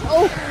now, bro.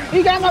 Oh,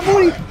 he got my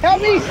booty.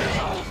 Help me.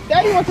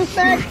 Daddy wants a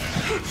snack.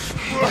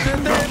 What's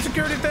in there?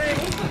 Security thing.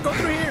 Go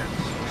through here.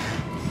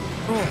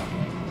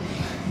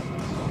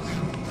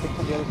 It's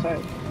on the other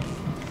side.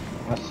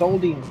 I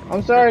sold him.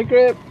 I'm sorry,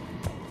 Crip.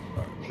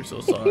 We're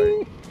so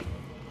sorry.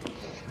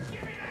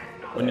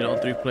 We need all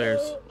 3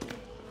 players.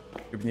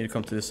 We need to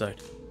come to this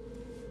side.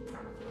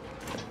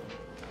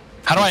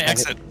 How do I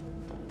exit?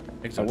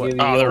 Exit what?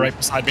 Oh, they're right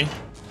beside me.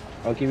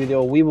 I'll give you the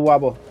old weeble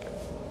wobble.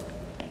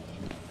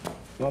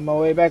 I'm on my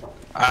way back.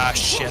 Ah,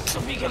 shit.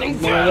 I'm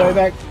on my way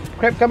back.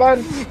 Crip, come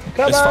on.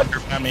 Come This on.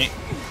 fucker found me.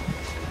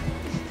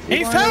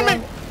 He found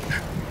me!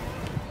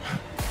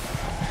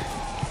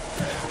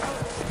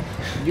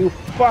 You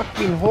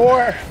fucking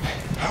whore.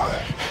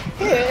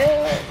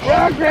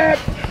 Yeah, Crip.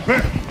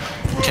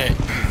 Okay.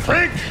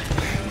 Frank!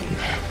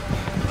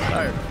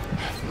 Tired.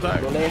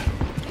 Go left.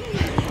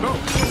 Go.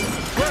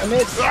 I'm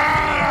it.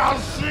 I'll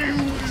see you.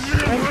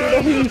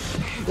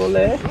 Go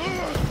left.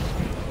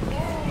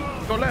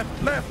 Go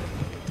left. Left.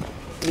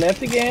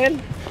 Left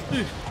again.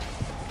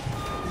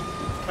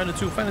 Find the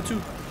 2. Find the 2.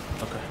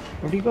 Okay.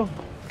 Where'd he go?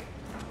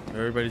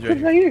 Everybody's right He's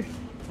here. right here.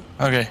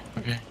 Okay.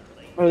 Okay.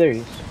 Oh, there he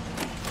is.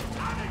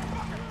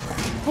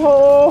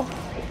 Oh.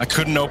 I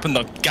couldn't open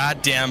the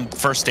goddamn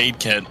first aid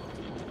kit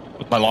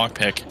with my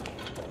lockpick. You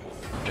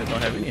guys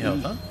don't have any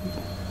health, huh?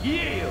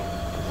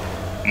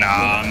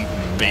 Nah, I'm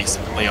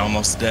basically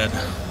almost dead.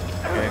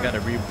 Okay, I got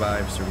a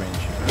revive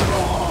syringe.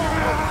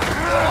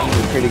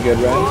 Pretty good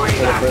run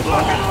for the first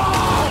one.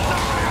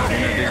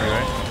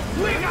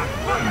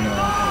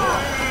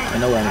 I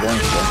know where I'm going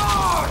for.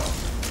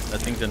 I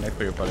think the next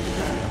player probably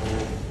gonna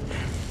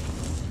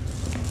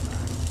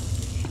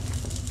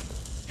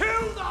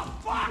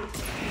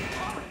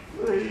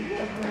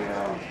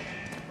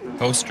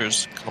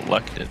Posters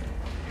collected.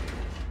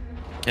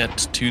 Get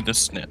to the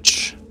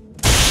snitch.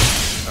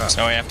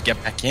 So I have to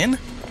get back in?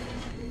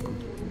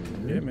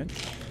 Yeah, man.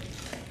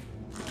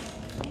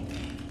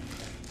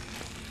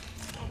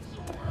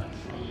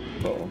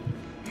 Uh-oh.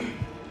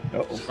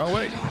 Uh-oh. Wrong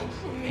way.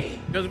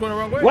 You guys are going the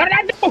wrong way. What did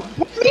I do?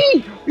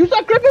 Me! You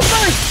saw Griffin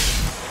first!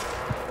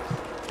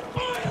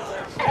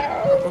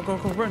 Go,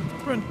 run.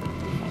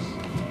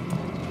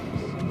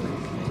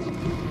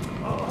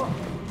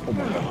 Oh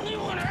my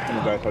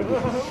god.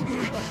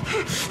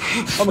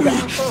 Oh my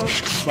god.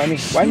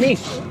 Why me?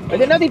 I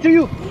did nothing to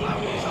you!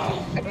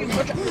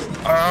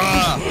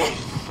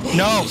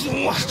 No!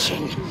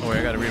 Oh wait,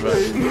 I got a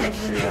revive.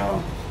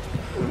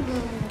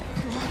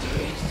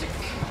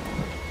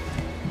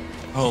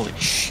 Holy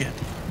shit.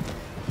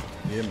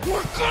 Yeah, man.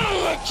 We're gonna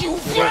let you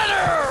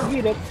better!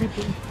 Get up,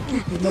 people.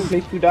 There's no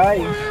place to die.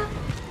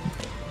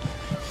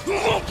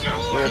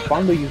 They'll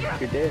fondle you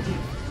if you're dead.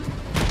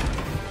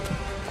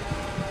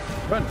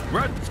 Run,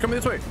 run! It's coming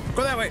this way.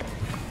 Go that way.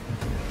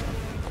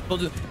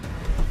 Close it.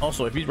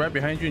 Also, if he's right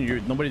behind you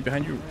and nobody's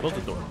behind you, close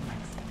the door.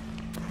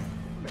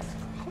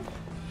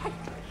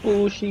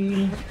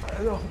 Pushy.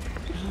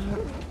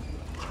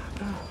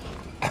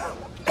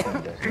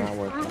 That's not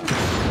working.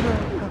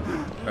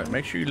 Alright,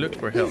 make sure you look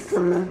for help.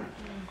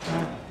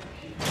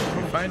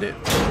 Find it.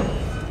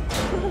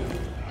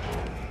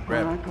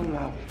 Grab it.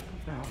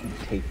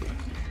 Take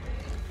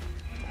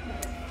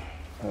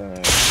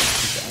it.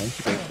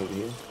 Space over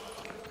here.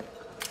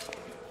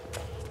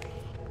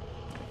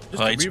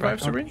 Just a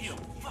revive syringe?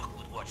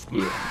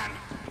 Yeah.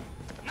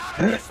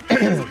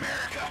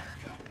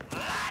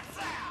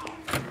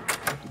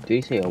 Did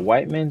he say a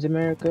white man's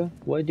America?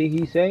 What did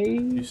he say?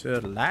 You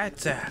said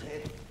lights out.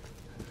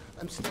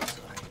 I'm still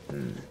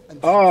sorry.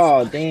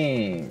 Oh,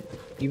 dang.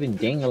 Even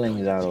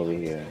Dingling's out over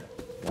here.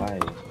 Why?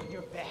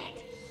 You're bad.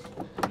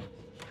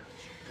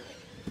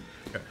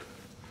 Okay.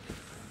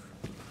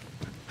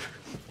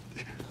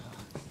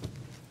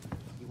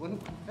 You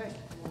wouldn't confess.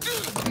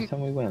 Last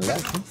time we went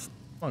left. Huh?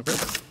 Come on,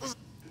 Chris.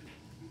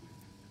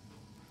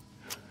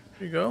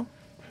 Here you go.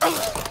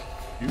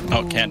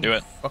 Oh, can't do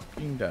it.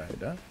 Fucking died,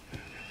 huh?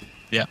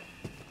 Yeah.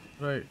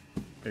 Right.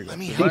 There you go.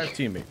 Revive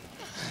teammate.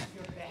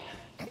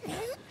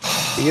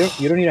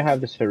 You don't need to have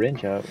the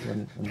syringe out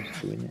when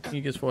he's doing it. He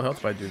gets full health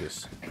if I do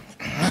this.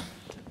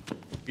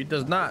 He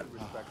does not.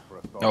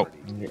 Nope.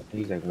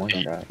 He's like one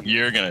shot.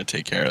 You're gonna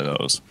take care of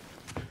those.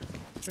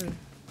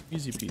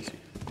 Easy peasy.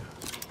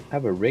 I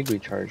have a rig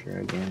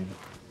recharger again.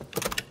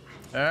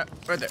 Right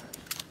there.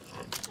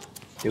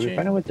 Did we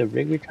find out what the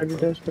rig recharger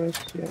does for us?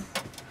 Yeah.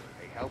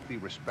 A healthy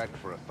respect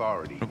for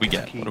authority. What do we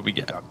get? What do we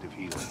get? Productive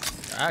healing.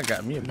 I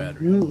got me a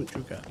battery. What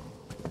you got?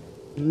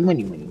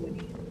 Money, money,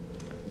 money.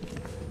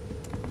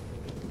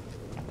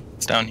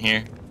 It's down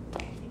here.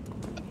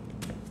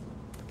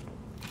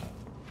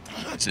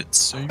 Is it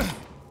safe?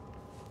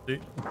 See?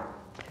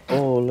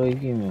 Oh, look, you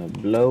gave me a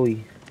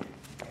blowy,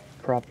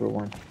 proper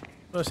one.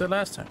 What I said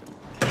last time.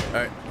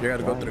 Alright, you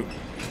gotta go through.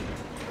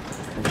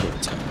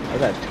 I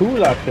got 2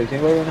 lockpicks.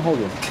 Anybody want to hold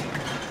them?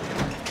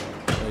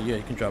 Yeah,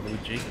 you can drop it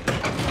with G.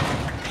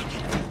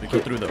 We go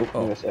through the.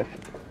 Oh.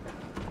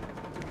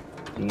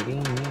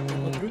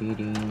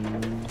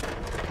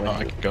 Oh,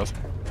 I can go.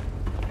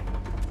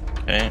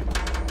 Okay.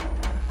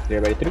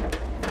 Everybody through?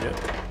 Yeah.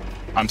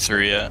 I'm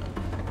through yet.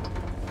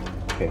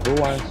 Okay, who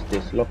wants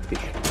this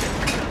lockpick?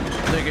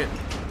 Take it.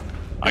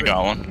 I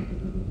got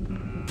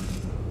one.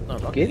 No,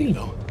 Get him.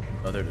 Oh,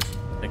 there it is.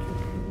 Thank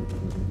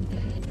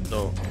you.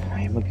 So.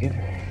 I am a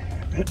giver.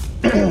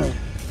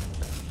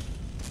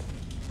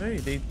 Hey,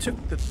 they took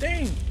the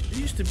thing. It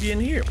used to be in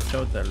here. Watch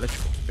out that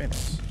electrical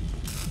fence.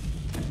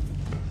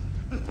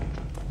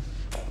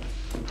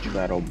 What you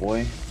got, old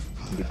boy?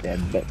 Get that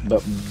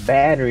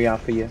battery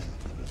off of you.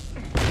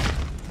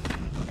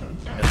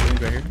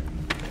 That's right here.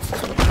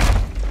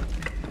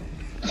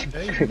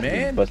 Hey,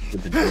 man.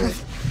 Busted the door.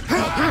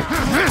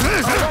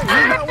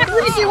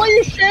 Ricky, what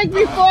you shake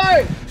me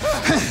for?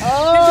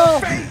 Oh!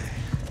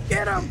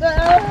 Get him!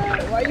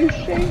 Why you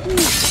shake me?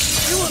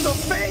 You was a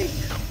fake!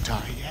 Don't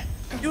die yet.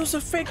 You was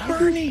a fake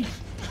Bernie!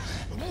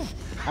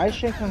 I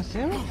shake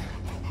myself?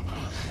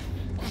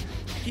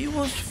 He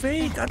was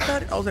fake. I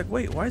was like,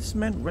 wait, why is this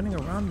man running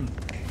around me?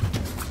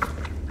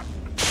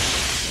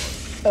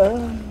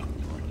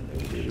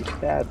 You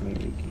stabbed me,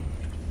 Ricky.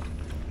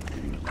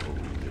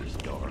 It's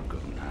dark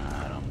of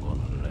night. I'm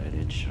gonna let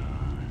it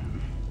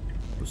shine.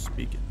 Who's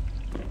speaking?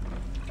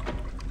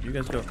 You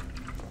guys go.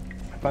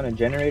 I found a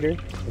generator.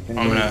 I'm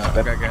gonna.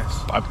 I got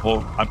gas.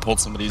 I pulled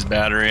somebody's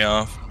battery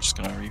off. I'm just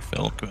gonna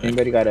refill. Go ahead.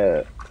 Anybody got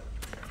a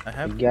I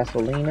have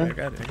gasolina? I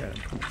got it.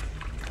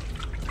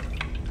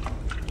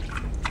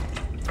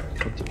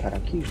 What's it para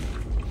aquí?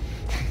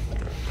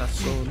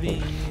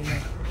 Gasolina.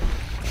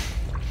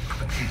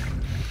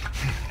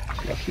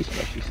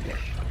 Slushy.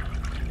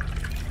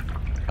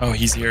 Oh,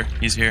 he's here.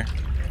 He's here.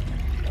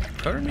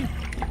 Cover me.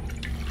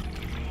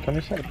 Come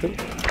inside, please.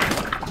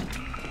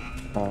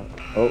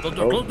 Close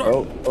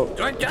door.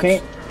 Join gas.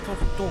 Can't. Close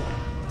the door.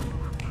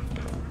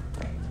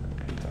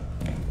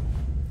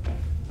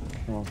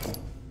 Okay.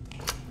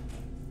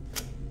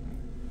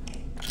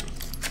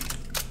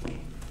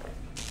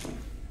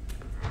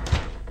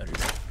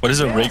 What does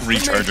a rig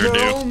recharger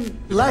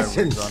do?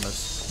 Lessons. On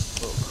us.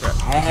 Oh crap.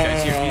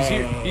 This guy's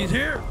here. He's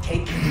here.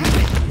 Take it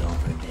easy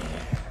over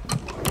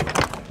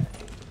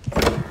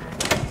there.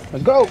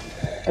 Let's go.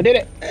 I did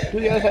it. To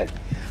the other side.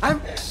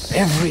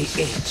 Every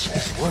inch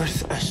is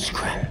worth a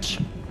scratch.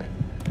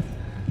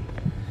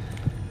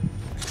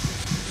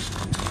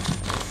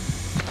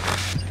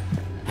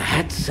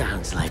 That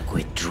sounds like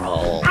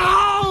withdrawal.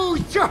 Ow!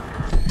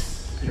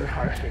 You're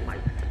hurting my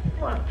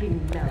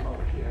fucking mellow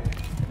here.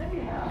 Let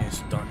me help.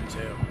 It's dark as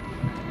hell.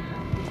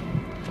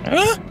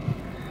 Huh?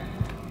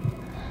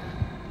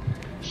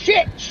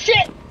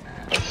 Shit!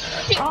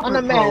 Shit on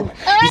the man.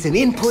 It's an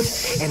input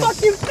and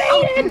fucking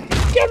fading.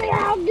 Get me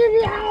out. Get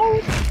me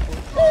out.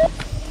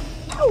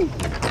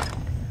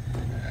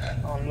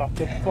 Unlock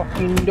the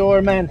fucking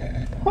door,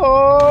 man.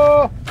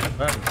 Oh,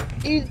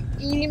 he's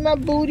eating my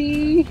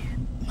booty.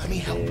 Let me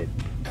help.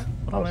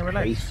 That was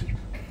crazy.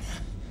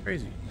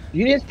 Crazy.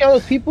 You didn't see all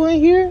those people in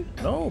here?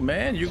 No,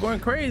 man, you're going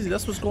crazy.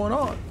 That's what's going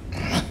on.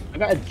 I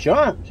got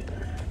jumped.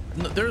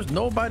 No, there's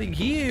nobody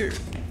here.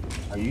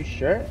 Are you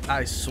sure?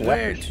 I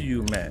swear to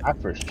you, man. I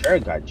for sure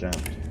got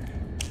jumped.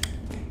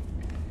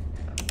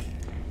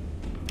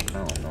 I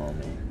don't know,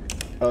 man.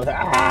 I was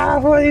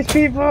like, who are these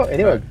people? And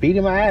they were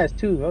beating my ass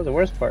too. That was the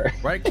worst part.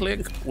 Right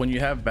click when you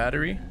have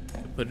battery,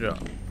 put it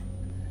on.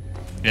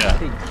 Yeah.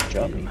 They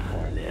jumped me.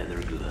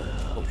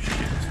 Oh shit.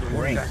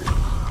 Crank it.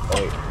 Oh,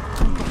 wait.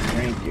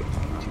 Crank it.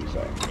 Too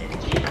sorry.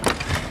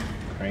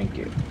 Crank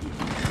it.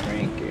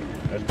 Crank it.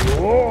 Let's go.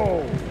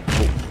 Whoa.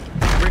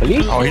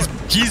 Police? Oh,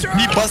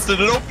 he busted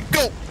it open.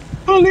 Go.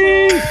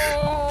 Police!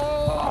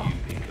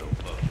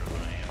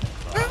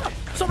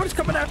 Somebody's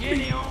coming after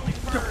me.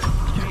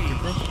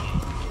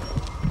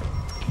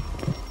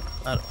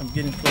 I'm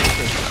getting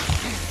closer.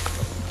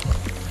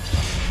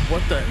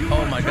 What the?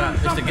 Oh my god,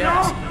 it's the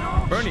gas.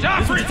 Bernie,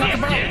 this is what you're talking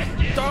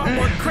about. Dog,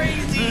 we're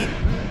crazy.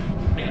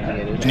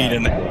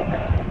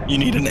 You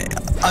need an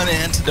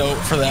antidote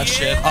for that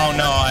shit. Oh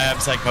no, I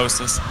have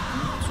psychosis.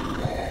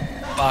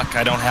 Fuck,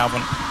 I don't have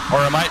one.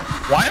 Or am I?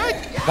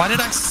 Why did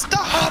I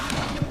stop?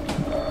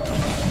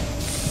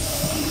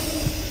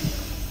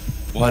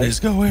 What is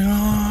going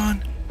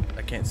on?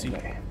 I can't see.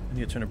 I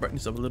need to turn the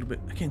brightness up a little bit.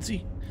 I can't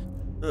see.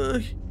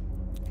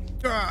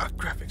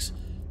 Graphics.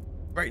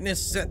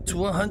 Brightness set to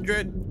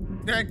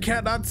 100. I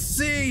cannot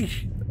see.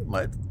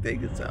 My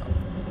thing is out.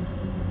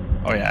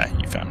 Oh yeah,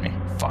 you found me.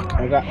 Fuck.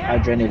 I got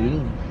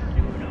adrenaline.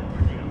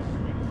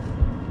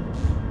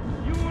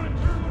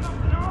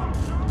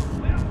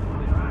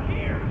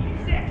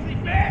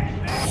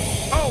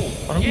 Oh,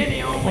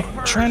 what am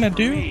I trying to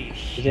do?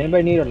 Does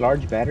anybody need a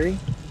large battery?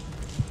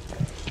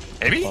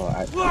 Maybe? Oh,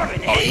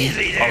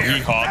 he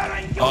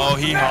hopped. Oh,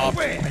 he hopped.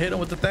 I hit him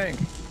with the thing.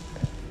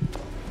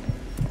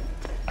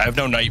 I have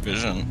no night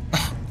vision.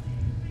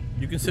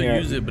 You can still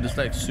use it, but it's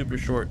like super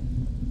short.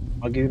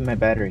 I'll give you my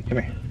battery. Come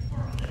here.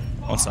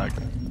 1 sec.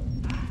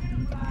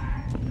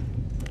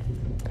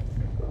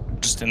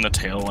 Just in the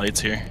tail lights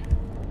here.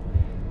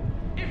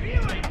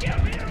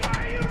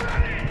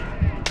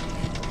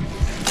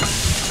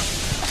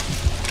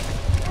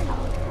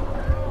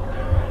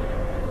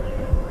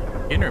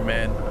 Inner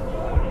man.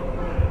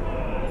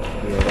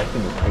 Yeah, that's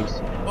gonna be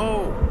crazy.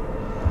 Oh.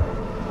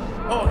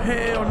 Oh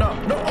hell no.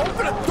 No,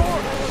 open the door.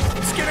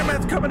 Skinner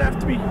man's coming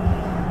after me.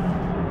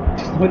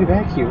 Somebody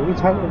back here. What are you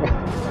talking about?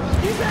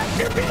 He's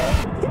after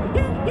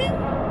me.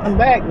 I'm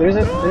back. There's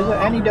an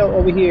antidote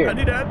over here. I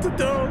need an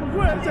antidote. Who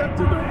has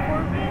antidote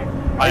for me?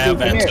 I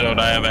have antidote.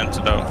 I have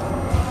antidote.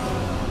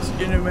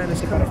 Skinner man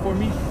is coming for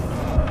me.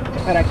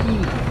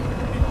 AlphaRique.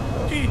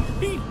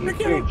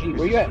 Here, G,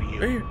 where you at? Right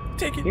here.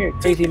 Take it. Here,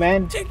 crazy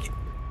man. Take it.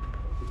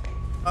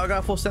 I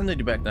got full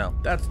sanity back now.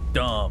 That's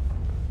dumb.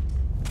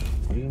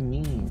 What do you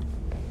mean?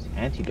 It's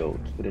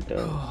antidotes. What it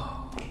does.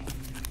 I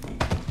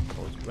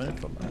was running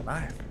for my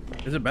life.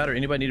 There's a battery.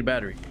 Anybody need a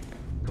battery?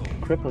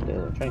 Crippled it.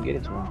 I'm trying to get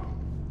it to him.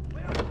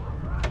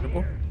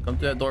 Cripple? Come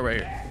to that door right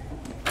here.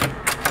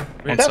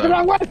 That's the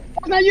wrong one.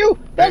 That's not you.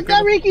 That's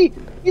not Ricky.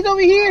 He's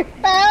over here.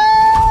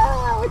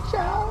 Ah, watch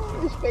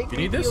out. There's fake You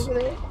need Ricky this? over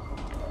there.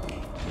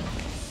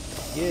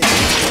 Yeah.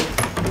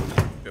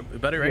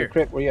 Battery right here.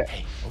 Crip, where you at?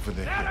 Over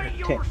there. That ain't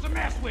yours to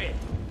mess with.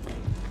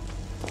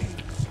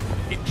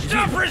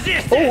 Stop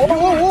resisting! Whoa, whoa,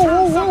 whoa,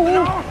 whoa, whoa,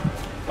 whoa, whoa.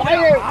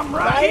 Fire! I'm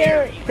right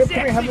Fire! here. Crip, come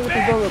here, help me with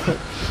the door real quick.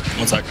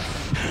 1 sec.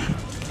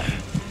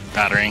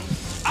 Battery.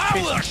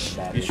 I wish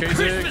You sure he's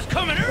Christmas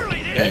coming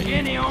early. This Okay.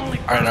 ain't the only.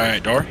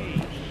 Alright, door.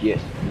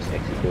 Yes, this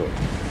exit door.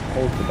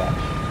 Hold the back.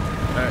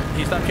 Alright,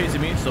 he stopped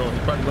chasing me, so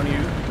he's probably going to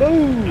you.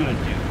 Boom!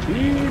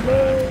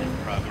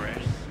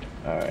 Progress.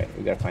 Alright,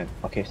 we gotta find.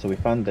 Okay, so we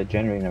found the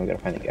generator, now we gotta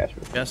find the gas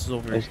room. Gas is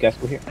over There's here. gas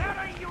go here.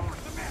 That ain't yours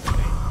to mess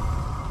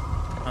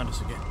with. Found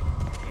us again.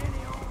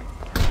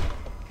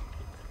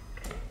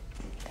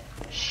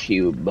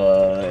 Shoot,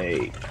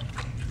 boy.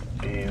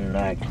 Ain't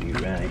like you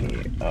right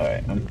here.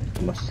 Alright, I'm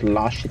gonna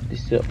slosh it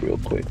this up real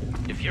quick.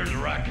 If you're the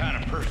right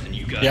kind of person,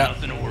 you got Yeah.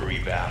 nothing to worry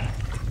about.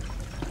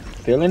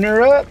 Filling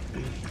her up.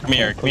 Come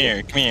here, come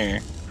here, come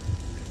here.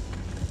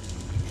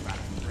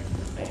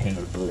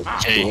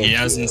 Okay, he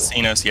hasn't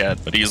seen us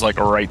yet, but he's like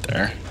right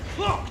there.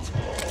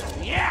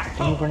 Yeah. I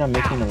think if we're not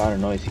making a lot of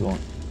noise, he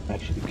won't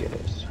actually get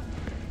us.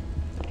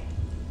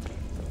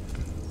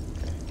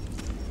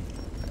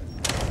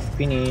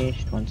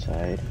 Finished one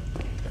side.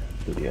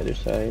 To the other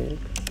side.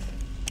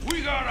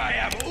 We gotta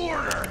have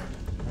order.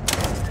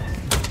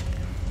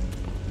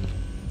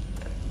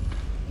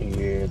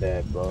 Hear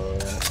that, boy?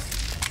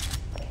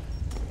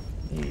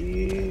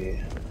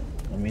 Yeah.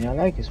 I mean, I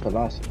like his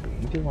philosophy.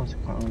 He just wants to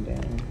calm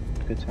down.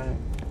 Good time.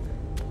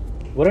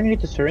 What do I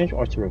need the syringe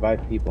or to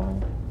revive people? Huh?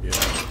 Yeah.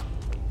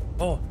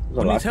 Oh, There's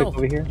a who needs lockpick health?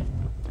 over here.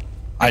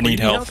 I You need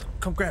health.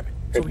 Come grab it.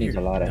 Trip needs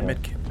a lot of help.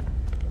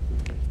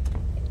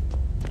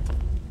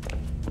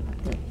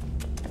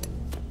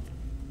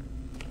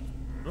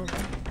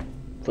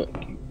 Fuck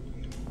you.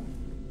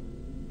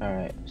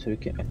 Alright, so we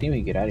can. I think we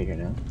can get out of here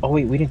now. Oh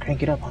wait, we didn't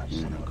crank it up, huh?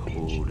 Son of a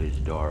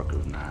bitch.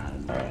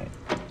 Alright,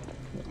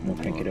 we'll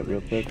crank it up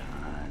real quick.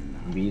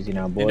 Be easy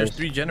now, boys. And there's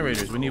 3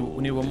 generators. We need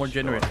one more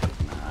generator.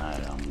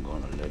 I'm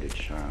gonna let it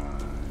shine.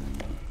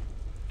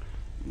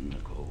 In the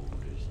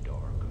coldest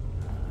dark of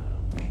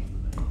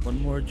night.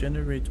 One more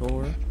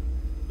generator.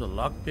 The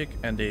lockpick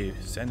and a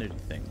sanity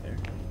thing there.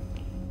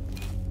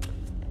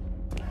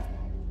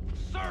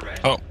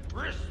 Oh,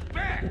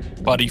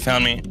 buddy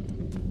found me.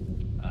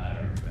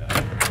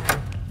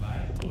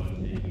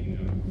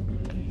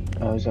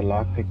 Oh, there's a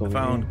lockpick over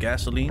Found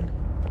gasoline.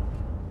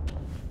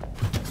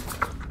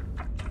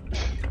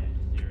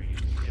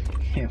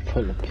 here.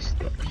 Full of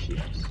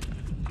pistachios.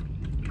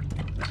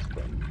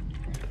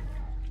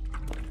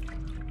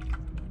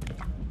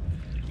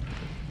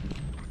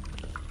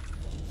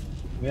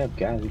 We have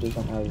gas, we just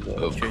don't have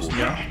the... Chasing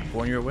down,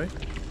 going your way.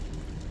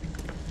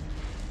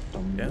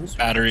 Yes.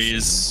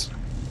 Batteries.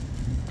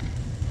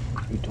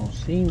 You don't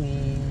see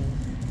me.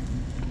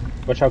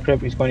 Watch out,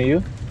 Crip, he's going to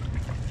you.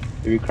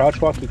 If you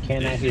crouch walk, he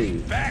cannot hear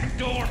you.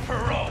 Backdoor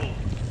parole.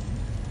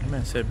 That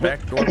man said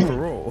backdoor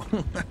parole.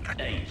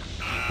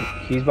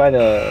 He's by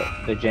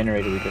the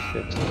generator we just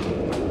did.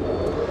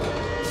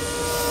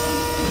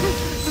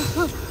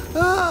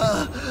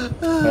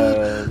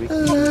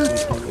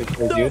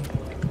 Which you?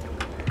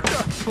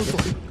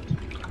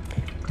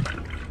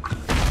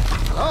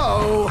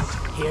 Hello?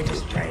 Here to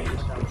stay.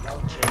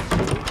 No chase.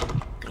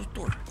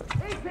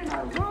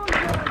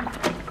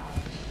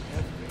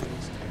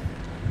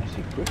 I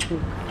see Crip.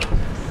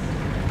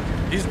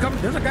 He's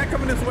coming. There's a guy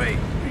coming this way.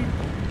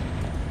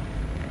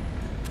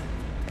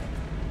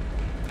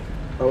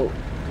 Oh,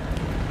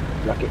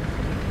 lock it.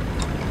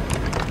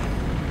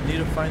 Need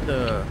to find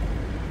the.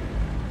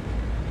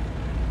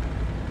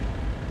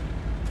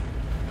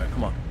 Alright,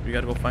 come on. We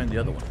gotta go find the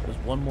other one. There's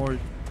one more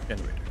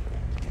generator.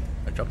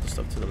 I dropped the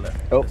stuff to the left.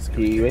 Oh,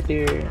 he right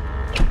there.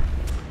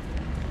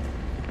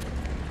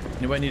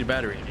 Anybody need a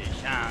battery?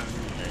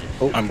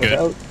 Oh, I'm good.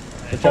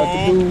 Watch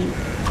out the dude.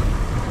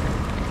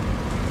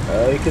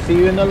 Oh, you can see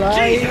you in the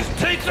light. Jesus,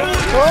 take some of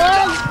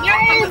Oh,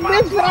 yeah,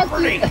 this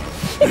property.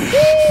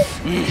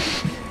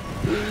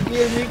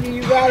 Yeah, Ricky,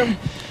 you got him.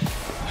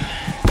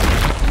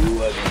 You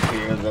wasn't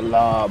fear of the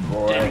law,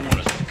 boy. Didn't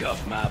want to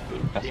scuff my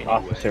boots That's anyway.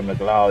 Officer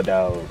McLeod,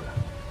 dog.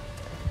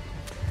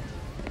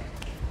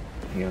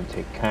 You don't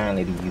take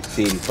kindly to you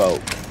city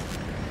folk.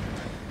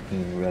 You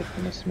ain't wrecked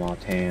in a small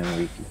town,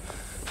 Ricky.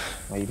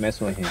 Why you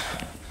messing with him?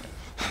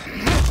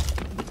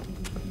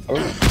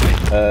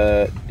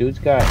 Oh, dude's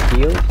got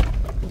heals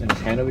in his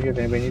hand over here if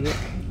anybody needs it.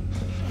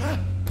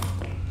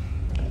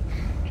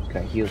 Just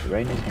got heals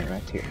right in his hand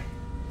right here.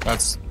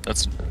 That's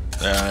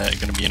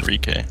gonna be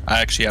Enrique. I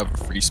actually have a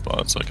free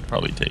spot, so I could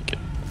probably take it,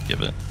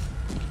 give it.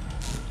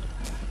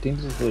 I think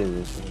this is what it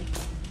is.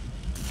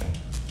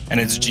 And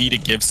it's G to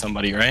give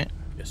somebody, right?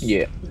 Yes.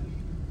 Yeah.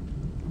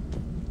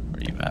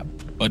 Where you at,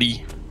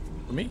 buddy?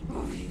 For me?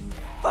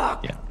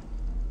 Fuck. Yeah.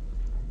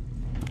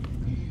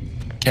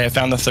 Okay, I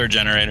found the 3rd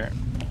generator.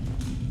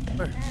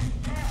 Where?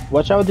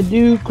 Watch out with the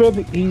dude, Crib.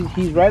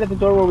 He's right at the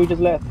door where we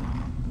just left.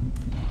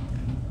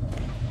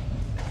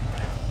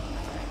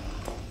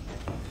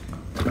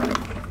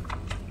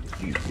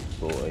 You good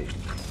boy.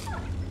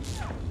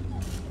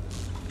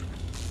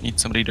 Need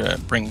somebody to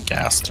bring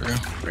gas through.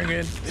 Bring it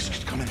in. This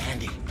could come in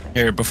handy.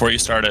 Here, before you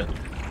start it.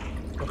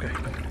 Okay.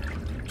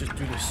 Just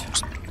do this.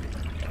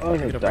 Oh,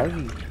 Get the up there.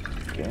 doggy.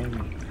 Gang.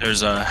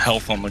 There's a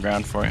health on the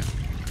ground for you.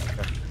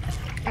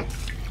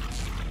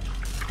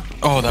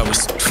 Oh, that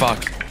was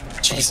fuck.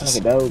 Jesus.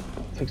 Look at dog.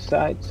 Fix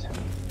sides.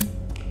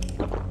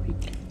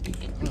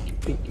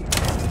 Peek.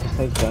 Just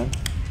like John.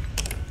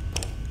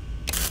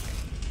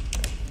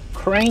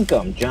 Crank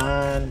 'em,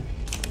 John.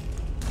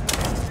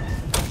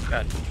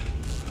 God.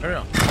 Hurry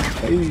on.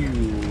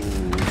 Ooh.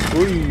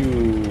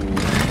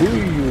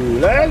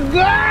 Let's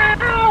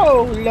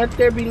go! Let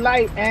there be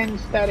light and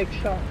static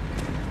shock.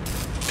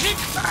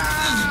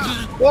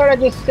 What did I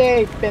just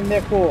say,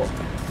 pendejo?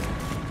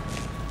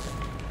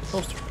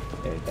 Poster.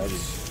 There, doggy.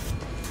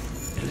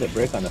 There's a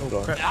brick on the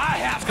floor. Crap. I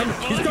have to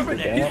He's believe coming.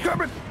 it. He's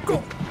coming.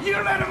 Go. You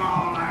let them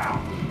all out.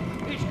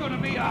 It's gonna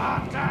be a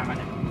hot time, and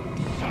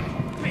son of a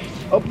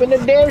bitch. Open the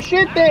damn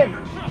shit then!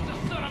 Trust the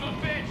son of a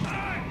bitch.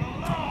 I'm the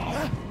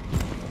law.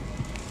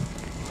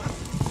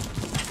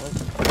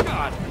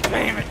 God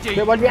damn it, dude.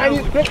 Hey, watch behind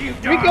you.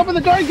 Ricky, open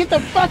the door and get the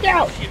fuck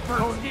out! You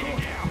burst it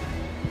down.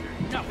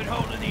 Nothing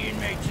holding the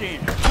inmates in.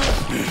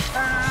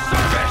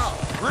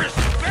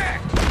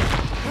 Respect.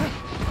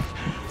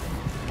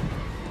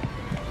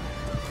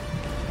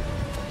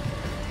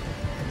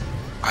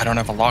 I don't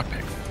have a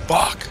lockpick.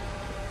 Fuck.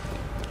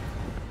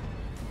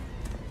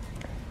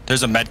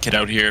 There's a med kit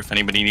out here if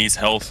anybody needs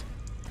health.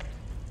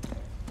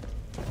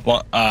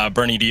 Well,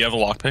 Bernie, do you have a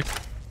lockpick?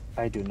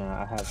 I do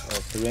not. I have a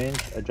syringe,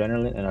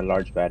 adrenaline, and a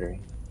large battery.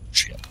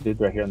 Shit. Dude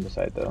right here on the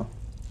side though.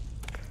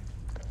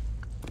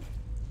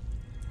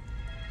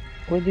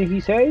 What did he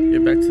say?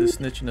 Get back to the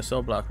snitch in the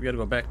cell block. We gotta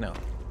go back now.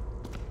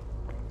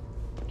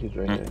 He's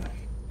right there.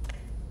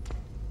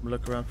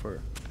 Look around for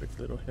a quick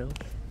little hill.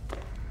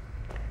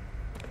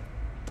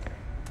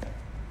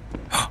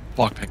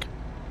 Lockpick.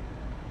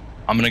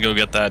 I'm gonna go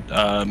get that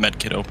med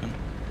kit open.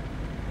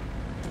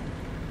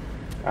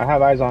 I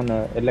have eyes on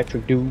the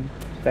electric dude.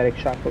 Static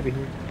shock over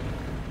here.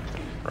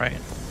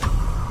 Right.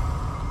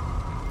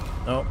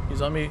 Oh,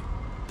 he's on me.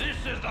 This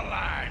is the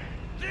line.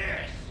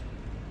 This.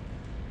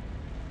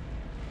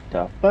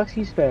 The fuck's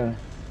he spelling?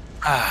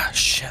 Ah,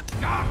 shit.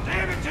 God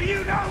damn it, do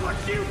you know what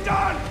you've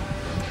done?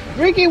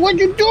 Ricky, what'd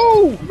you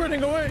do? I'm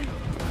running away.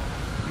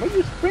 Why'd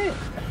you sprint?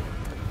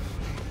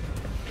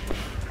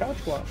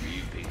 Crouch walk.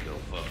 You pinko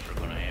fucks are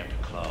gonna have to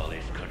claw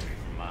this country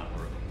from my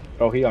throat.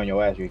 Oh, he on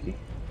your ass, Ricky.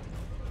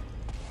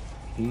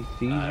 He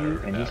sees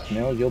you and he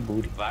smells your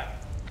booty. Fight.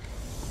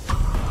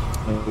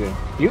 Okay.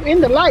 You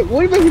in the light.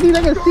 What do you think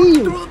I can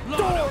see you?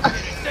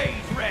 Days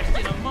rest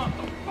in a month,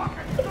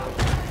 fucker.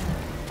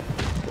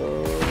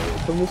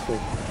 Come this way.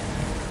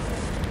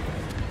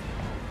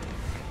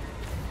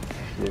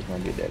 This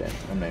might be a dead end.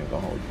 I'm not even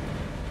gonna hold you.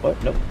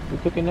 What? Nope. We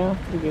cooking now?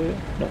 We good?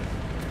 Nope.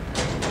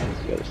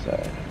 That's the other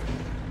side.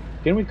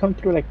 Didn't we come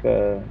through like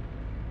a...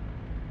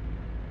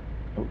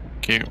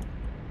 Okay.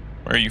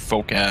 Where are you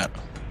folk at?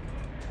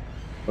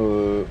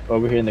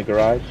 Over here in the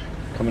garage,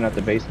 coming out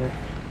the basement.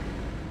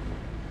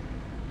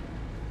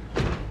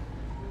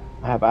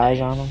 I have eyes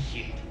on them.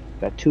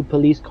 Got 2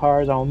 police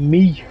cars on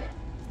me.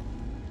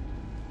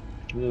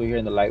 You over here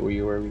in the light where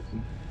you were,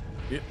 Ricky.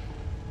 Yep.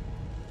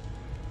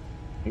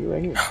 You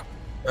right here.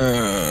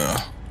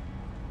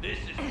 This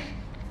is.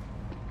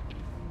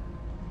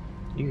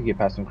 You can get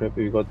past some crib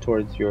if you go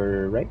towards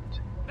your right.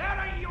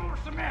 That ain't yours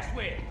to mess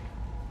with.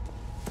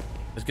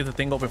 Let's get the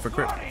thing open for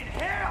Crip. What in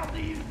hell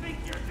do you think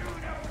you're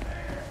doing over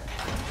there?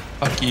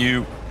 Fuck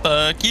you.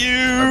 Fuck you.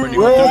 Alright,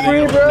 you go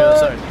through the other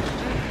side.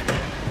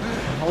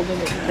 I'm holding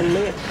it to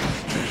lift.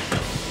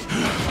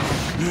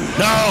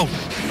 No!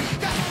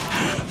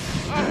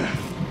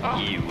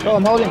 Oh,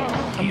 I'm holding.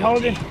 I'm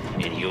holding.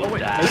 And you'll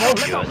die.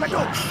 Let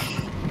go.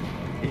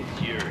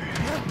 It's your.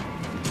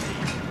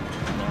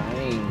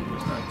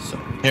 Nice.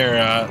 Here,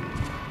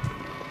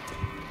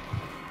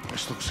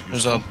 This looks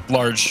there's a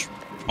large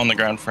on the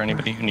ground for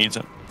anybody who needs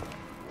it.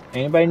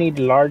 Anybody need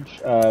large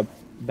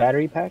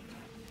battery pack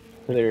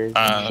for their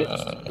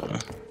ships?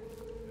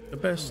 The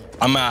best.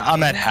 I'm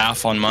at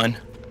half on mine.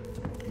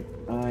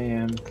 I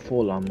am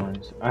full on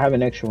mine. I have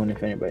an extra one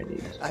if anybody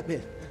needs. I've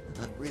been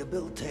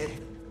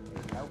rehabilitated.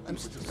 I'm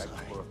still sorry.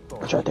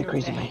 Watch out, that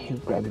crazy man. He'll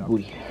grab your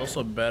booty.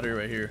 Also a battery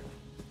right here.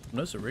 No,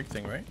 that's a rig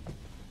thing, right?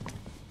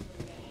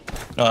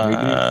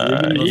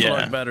 Yeah.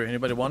 Like battery.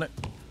 Anybody want it?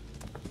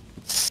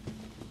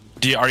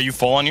 Are you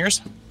full on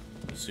yours?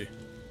 Let's see.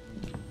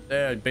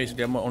 Yeah,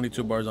 basically I'm only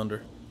 2 bars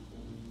under.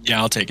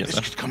 Yeah, I'll take it This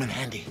then. could come in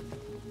handy.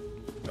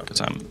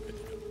 Because I'm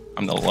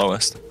the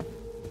lowest.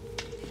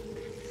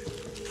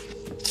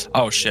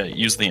 Oh shit,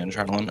 use the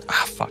adrenaline.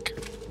 Ah, fuck.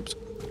 Oops.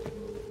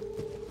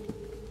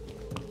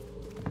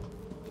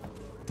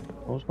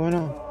 What's going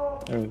on?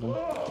 There we go.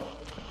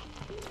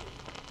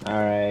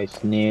 Alright,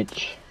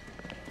 snitch.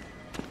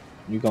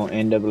 You gonna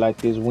end up like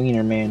this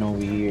wiener man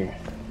over here.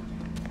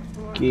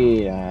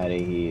 Get out of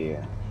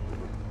here.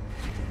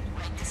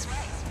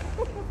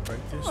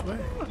 Right this way.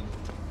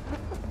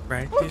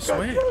 Right this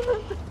way.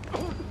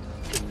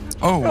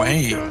 Oh,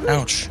 hey.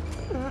 Ouch.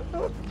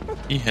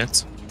 He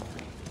hits.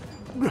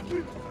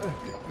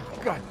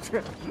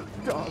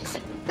 Dogs.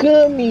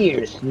 Come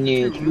here,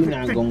 snitch. You're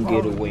not gonna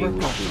get away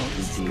with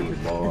this, you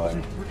did, boy.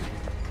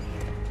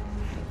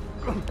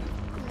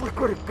 Look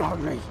what it got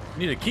me.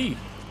 Need a key.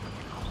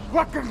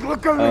 Look at me.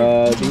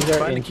 These are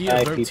Find the key.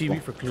 inside Alert people.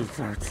 TV for clues.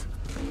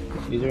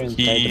 These are inside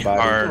Key the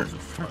body. are...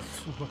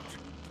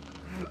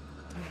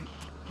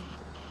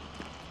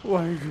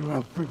 Why did you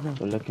help me?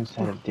 So look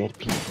inside of dead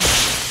people.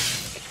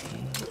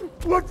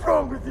 What's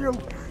wrong with you?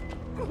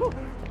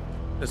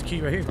 There's a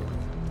key right here.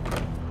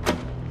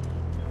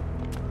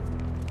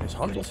 It's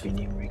hard. Get up in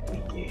him,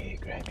 Ricky. Yeah,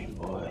 grab him,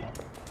 boy.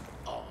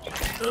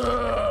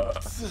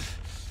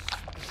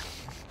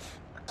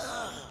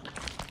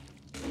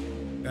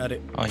 Got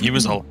it. Oh, he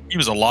was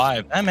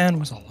alive. That man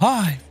was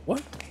alive.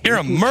 What? You're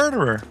a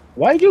murderer.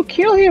 Why'd you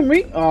kill him,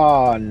 Rick?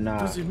 Oh, nah.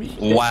 What does it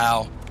mean?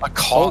 Wow. A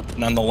cop,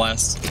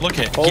 nonetheless. Look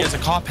at, he has a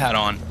cop hat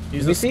on.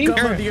 He's You a see?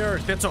 scum of the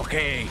earth. That's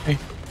okay.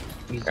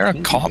 You're a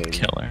cop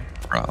killer,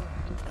 bro. I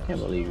can't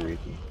believe you,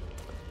 Ricky.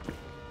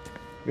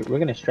 We're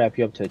gonna strap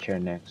you up to a chair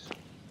next.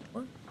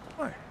 What?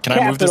 Why? Can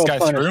I move this guy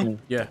through? punishment.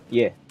 Yeah.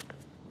 Yeah.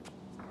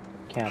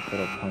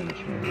 Capital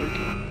punishment,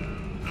 Ricky.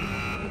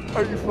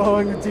 Are you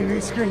following the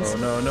TV screens?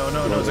 Oh, no.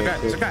 There's a guy.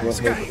 There's a guy. There's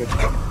a guy.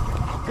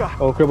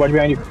 Oh, Crip, watch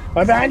behind you.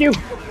 Right behind you!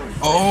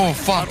 Oh,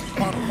 fuck.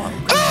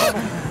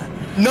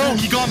 No,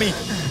 he got me.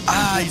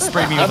 Ah, he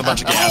sprayed me with a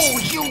bunch of gas.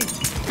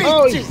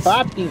 Oh, he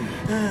popped him.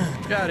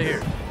 Get out of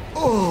here.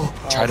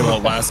 Try to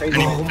outlast.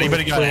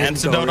 Anybody got an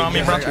antidote on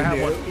me, bro? I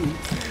have one.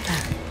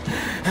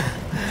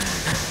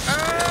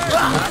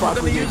 I'm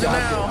gonna use it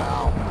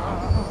now.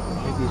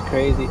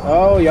 crazy.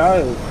 Oh,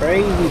 y'all are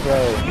crazy, bro.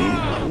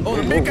 Oh,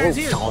 the big guy's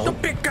here. The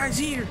big guy's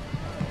here.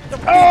 The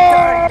big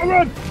guy.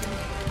 Run!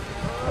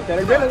 I've got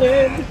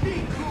adrenaline.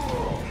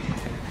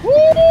 Woo!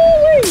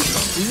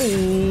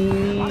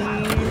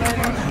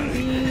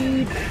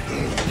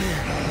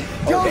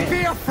 Don't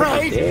be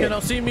afraid. You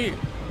cannot see me.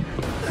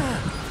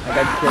 I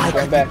got you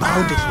going back.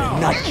 Found it in a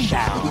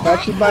nutshell.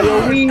 Got you by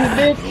your weed,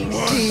 bitch.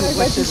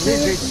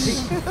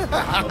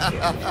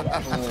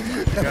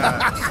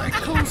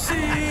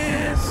 Psychosis.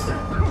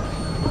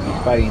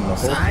 Fighting the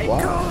whole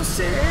squad.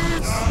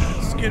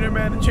 Psychosis. Skinner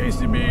man is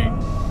chasing me.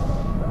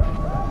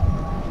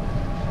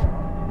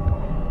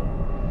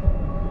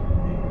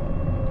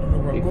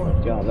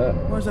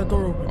 Where's that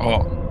door open?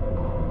 Oh.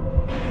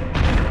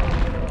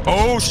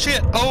 Oh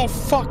shit! Oh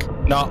fuck!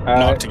 No,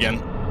 knocked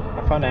again.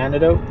 I found an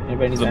antidote.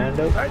 Anybody needs an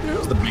antidote? I do.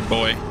 It's the big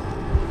boy.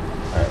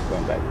 Alright,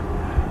 going back.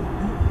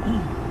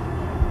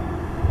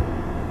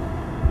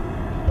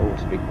 Oh,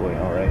 it's a big boy.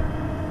 Alright.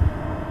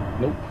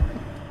 Nope.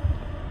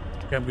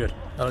 Okay, I'm good.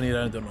 I don't need an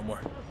antidote no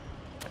more.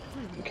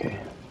 Okay.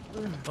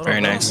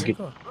 Very nice.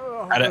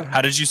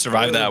 How did you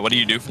survive that? What do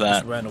you do for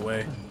that? Just ran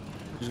away.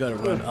 Just gotta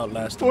run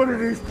Outlast. What did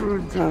he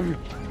do, Tommy?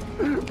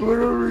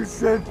 Whatever he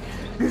said,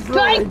 he's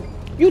lying.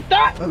 You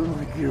thought? I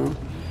like you.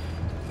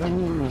 I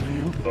love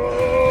you.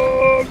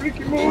 Oh,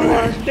 Ricky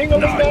Moore. Ding on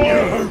the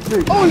bell.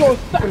 Oh, no,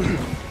 stop.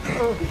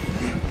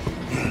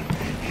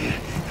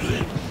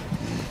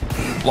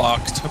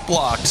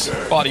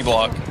 Blocked. Body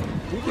block.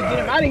 We can get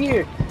him out of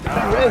here.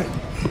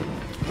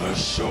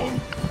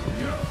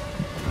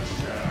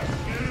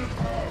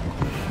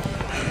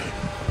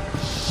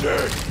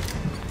 Shit.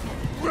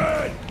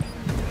 Red.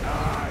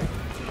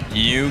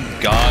 You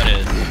got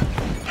it.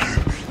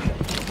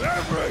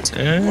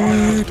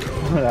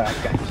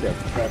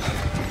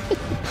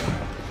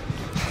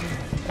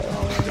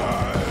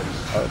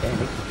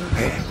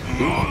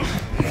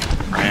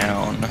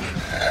 Brown.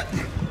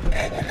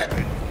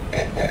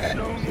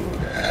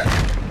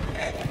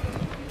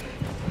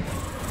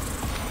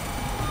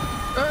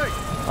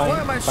 Why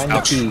am I find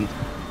the keys?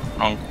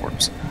 Wrong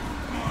corpse.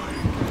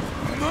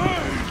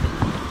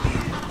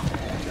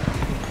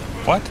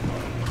 What?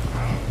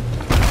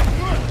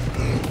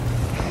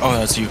 Oh,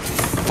 that's you.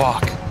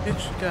 Fuck.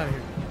 Bitch, get out of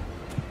here.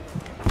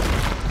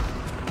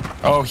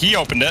 Oh, he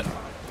opened it.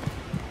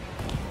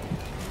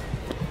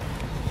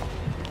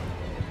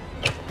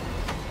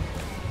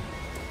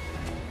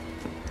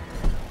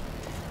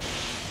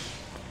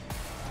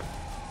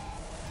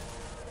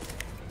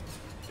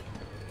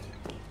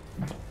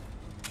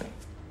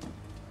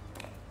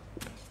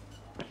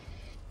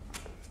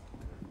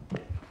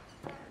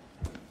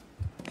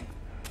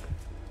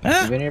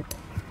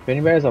 If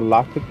anybody has a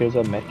lockpick, there's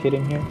a medkit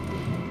in here.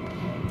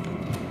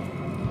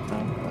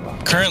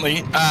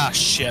 Currently,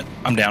 shit,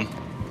 I'm down.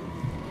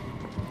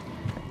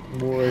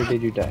 Where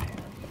did you die?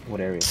 What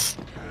area?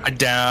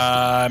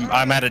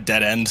 I'm at a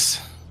dead end.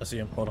 I see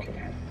him. Hold on.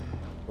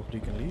 Hopefully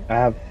you can leave.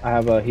 I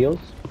have heals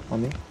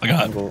on me. I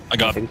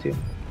got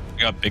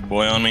big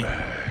boy on me.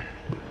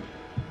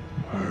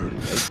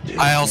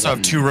 I also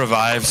have 2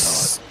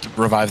 revives to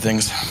revive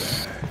things,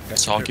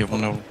 so I'll give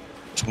one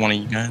to one of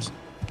you guys.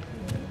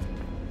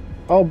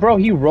 Oh, bro,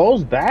 he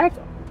rolls back.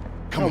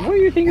 Come on, where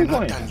do you think you're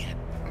going?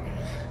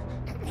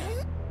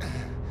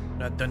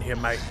 Not done here,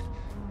 mate.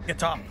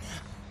 Get up.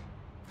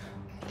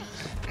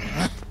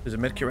 There's a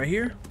medkit right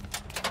here,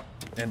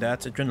 and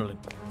that's adrenaline.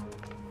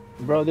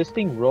 Bro, this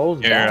thing rolls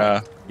here,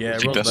 back. Yeah,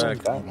 it rolls back.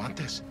 You want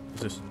this?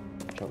 What's this?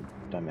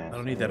 Dumbass. I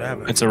don't need that. I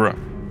have it. It's a.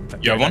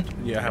 You have one?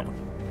 Yeah, I have one.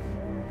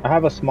 I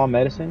have a small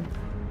medicine.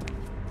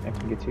 I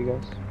can get to you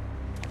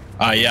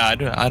guys.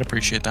 Yeah, I'd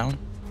appreciate that one.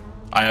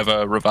 I have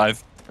a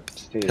revive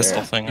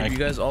pistol thing. You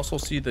guys also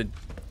see the.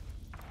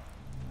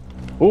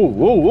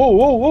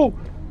 Whoa!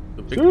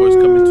 The big boy's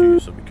coming to you,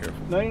 so be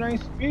careful. 99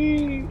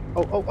 speed.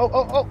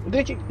 Oh!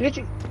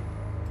 Glitchy.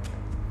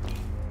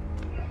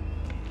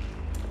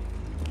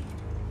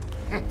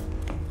 You're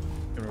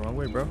the wrong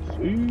way, bro.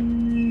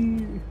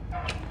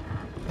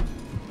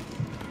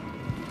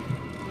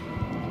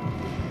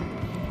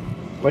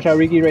 Watch out,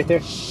 Ricky, right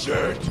there.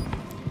 Shit.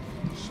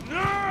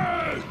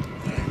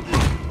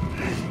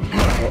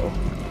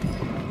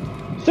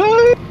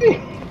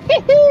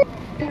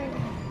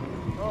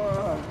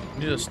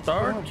 Need a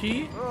star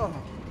key?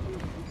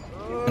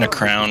 And a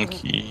crown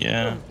key,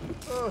 yeah.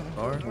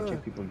 Star?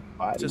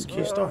 Just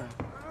key star.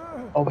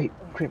 Oh wait,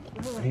 Crip,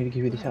 I need to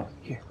give you this health.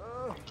 Here.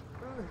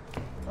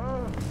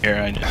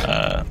 Here,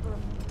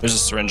 there's a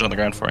syringe on the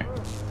ground for you.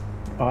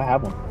 Oh, I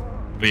have one.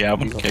 Oh, you have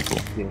one? Okay,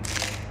 cool. Yeah.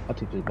 I'll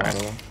take this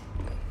bottle.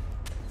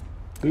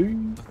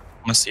 I'm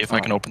gonna see if I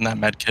can open that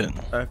med kit.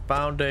 I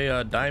found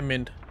a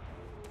diamond.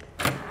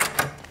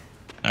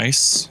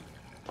 Nice.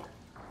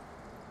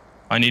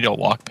 I need a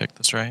lockpick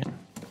this, right?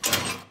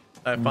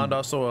 I found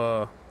also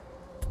a...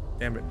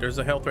 Damn it, there's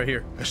a health right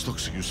here. This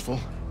looks useful.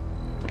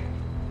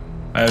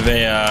 I have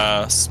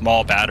a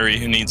small battery.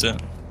 Who needs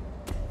it?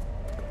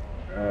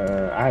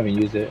 I haven't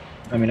used it.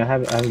 I mean, I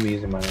haven't been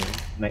using my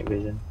night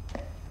vision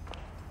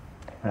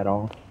at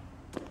all.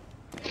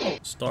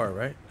 Star,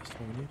 right? That's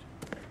what we need.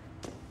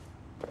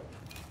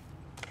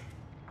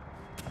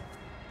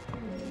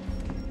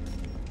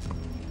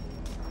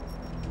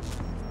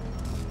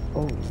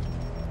 Oh.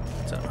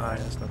 It's an eye,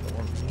 that's not the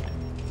one we need.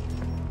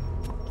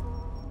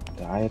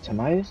 The eye of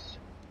Timaeus?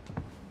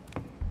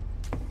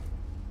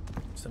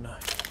 It's an eye.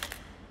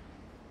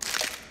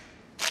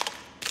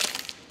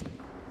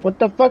 What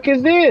the fuck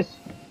is this?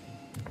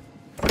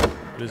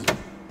 What is it?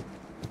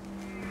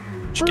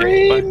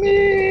 Free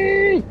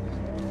me!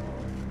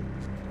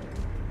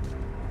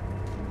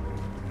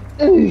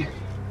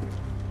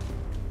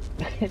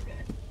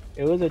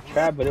 It was a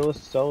trap, but it was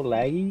so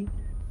laggy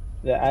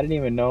that I didn't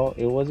even know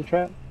it was a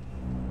trap.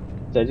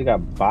 So I just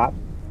got bopped.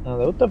 I was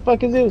like, what the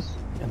fuck is this?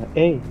 I'm like,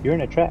 hey, you're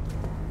in a trap.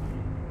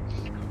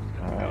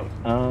 Alright,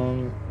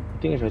 I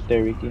think it's right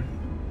there, Ricky.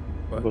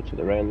 I'll go to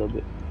the right a little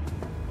bit.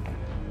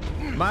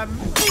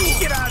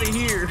 Get out of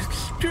here!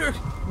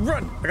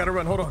 Run! I gotta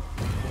run, hold on.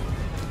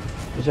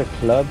 There's a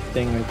club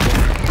thing right there.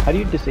 How do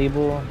you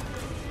disable...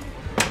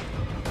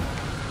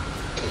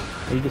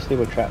 How do you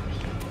disable traps?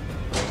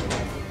 I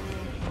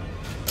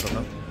don't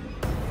know.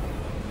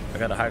 I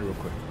gotta hide real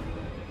quick.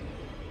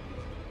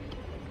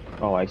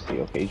 Oh, I see.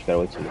 Okay, you just gotta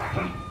wait till it's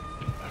done.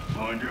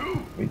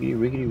 Riggedy,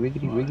 riggedy,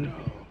 riggedy, riggedy.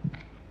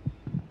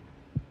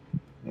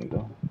 There you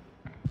go.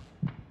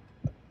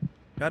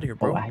 Get out of here,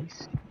 bro. Oh, I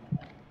see.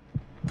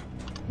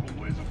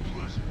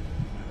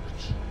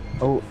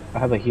 Oh, I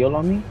have a heal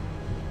on me?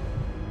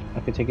 I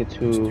could take it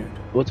to...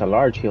 Oh, it's a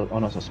large heal. Oh,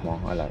 no, it's a small.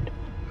 I lied.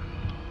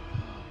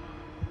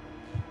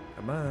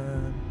 Come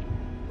on.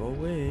 Go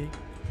away.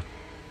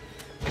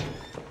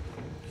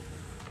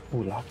 Oh,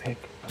 lockpick.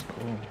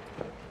 Cool.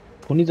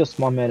 Who needs a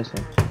small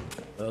medicine?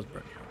 That was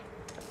Brent.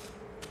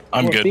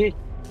 I'm good. Bitch.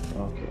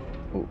 Okay.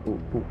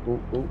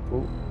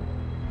 Oh.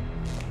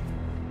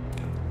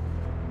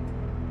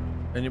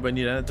 Anybody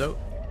need antidote?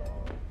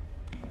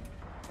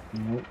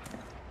 Nope.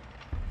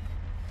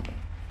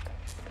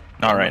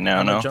 Not right now,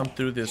 I'm gonna no. jump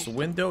through this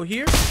window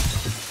here.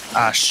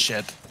 Ah,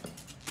 shit.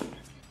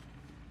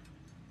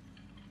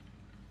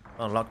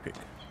 On lockpick.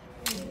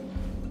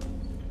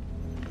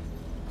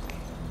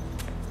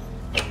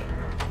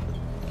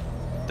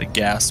 The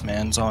gas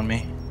man's on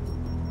me.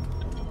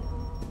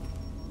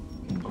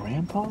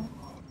 Grandpa?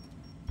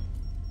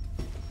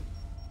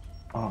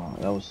 Oh,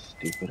 that was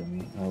stupid of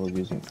me. I was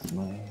using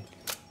my...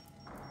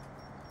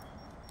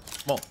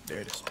 Oh, there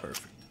it is.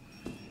 Perfect.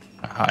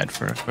 I hide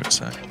for a quick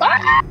sec.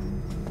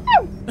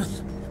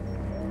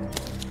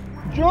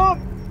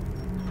 Jump!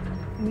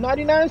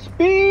 99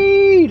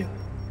 speed!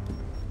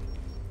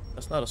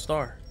 That's not a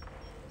star.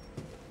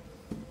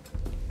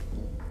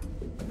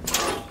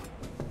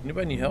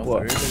 Anybody need help?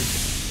 What?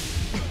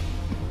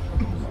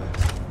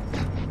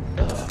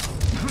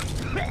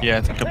 Yeah,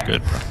 I think I'm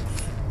good, bro.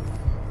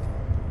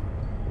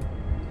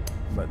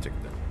 I'm about to take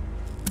that.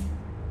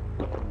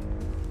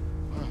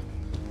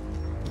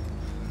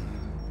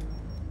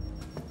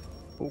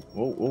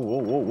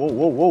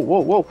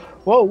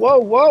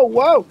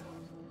 Whoa.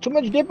 Too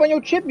much dip on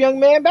your chip, young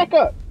man. Back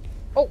up.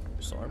 Oh,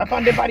 sorry. I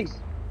found dead bodies.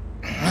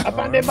 I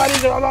found dead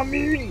bodies all on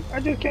me. I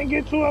just can't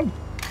get to them.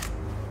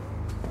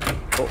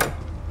 Oh.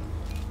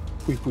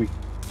 Quick.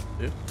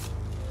 Yeah.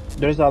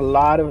 There's a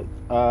lot of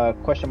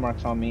question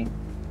marks on me.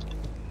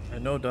 I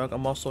know, dog.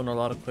 I'm also in a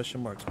lot of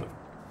question marks, but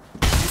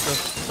it's a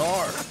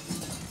star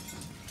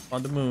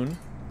on the moon.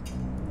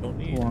 Don't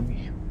need. Who on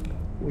me?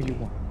 What you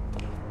want?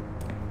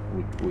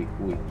 Wait.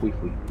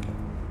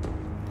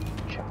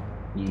 Ciao.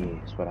 Yeah,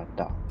 that's what I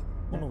thought.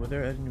 One over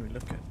there. I didn't even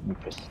look at. Let me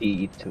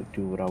proceed to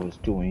do what I was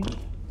doing.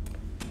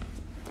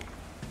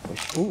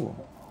 Ooh.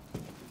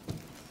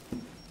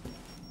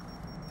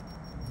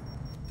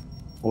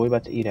 What are we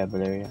about to eat at,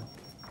 Valeria?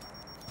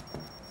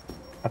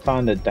 I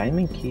found a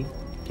diamond key.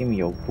 Give me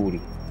your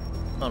booty.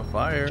 On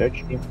fire.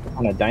 Search me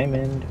on a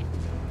diamond.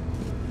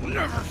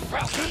 Never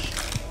felt it.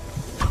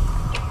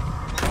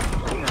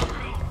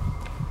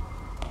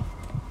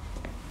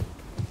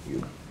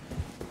 You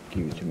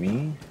give it to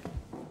me.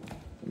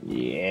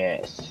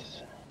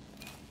 Yes.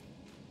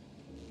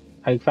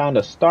 I found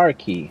a star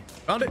key.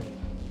 Found it.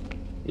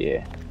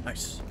 Yeah.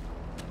 Nice.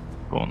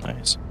 Cool,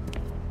 nice.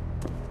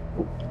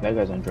 Ooh, that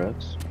guy's on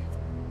drugs.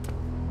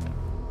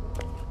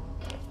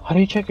 How do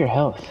you check your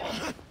health?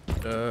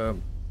 I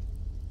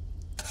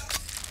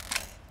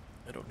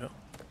don't know.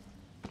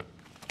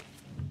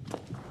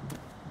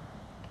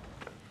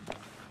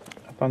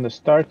 I found the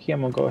star key.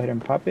 I'm gonna go ahead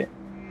and pop it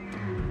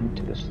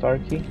into the star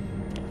key.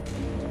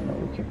 Now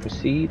we can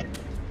proceed.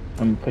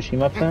 I'm gonna push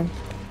him up then.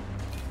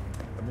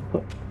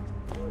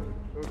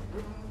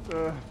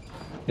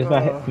 Is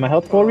my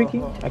health full,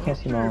 Ricky? I can't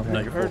see my own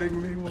No, health. you're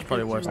full. That's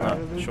probably why it's not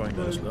showing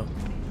this though.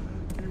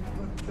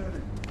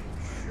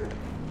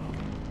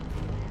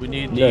 We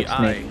need the Look,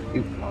 eye.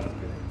 Snake.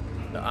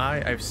 The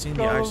eye. I've seen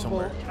the eye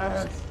somewhere.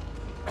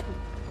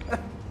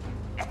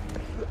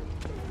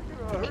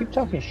 Keep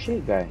talking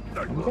shit, guy.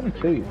 I'm gonna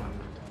kill you.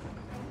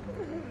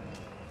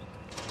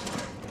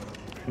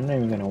 I'm not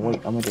even gonna wait.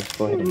 I'm gonna just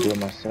go ahead and do it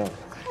myself.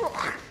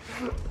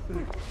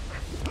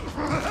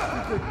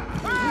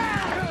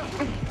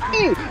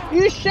 Hey,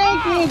 you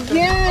shanked me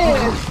again!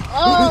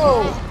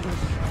 Oh!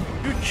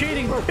 You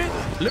cheating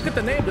bitch! Look at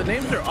the name. The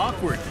names are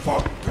awkward.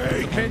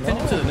 Pay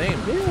attention to the name.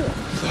 Yeah.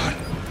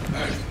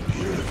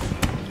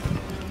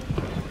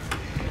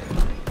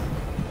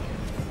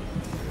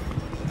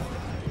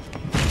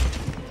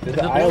 There's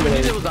an eye over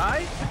there. It was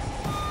I?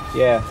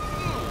 Yeah.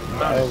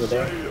 Eye over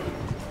there.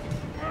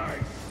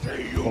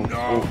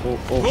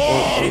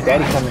 Oh,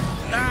 Daddy coming.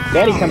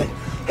 Daddy coming.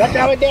 Watch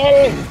out,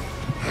 Daddy!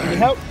 Need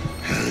help?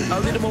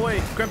 I'll lead him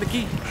away. Grab the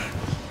key.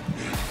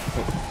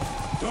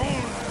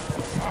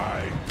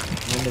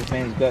 In this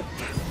man's guts.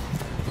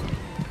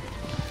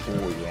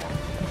 Oh yeah.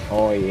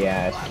 Oh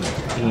yeah.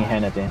 He ain't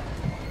had nothing.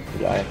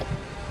 He lied.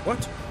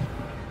 What?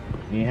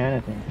 He ain't had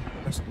nothing.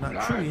 That's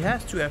not true. He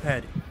has to have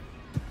had it.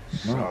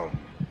 No.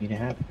 He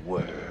didn't have it.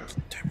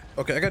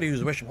 Okay, I gotta use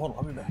the restroom. Hold on,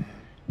 I'll be back.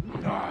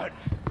 God.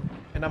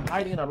 And I'm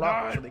hiding in a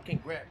locker so they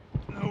can't grab.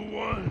 No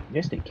one.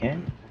 Yes, they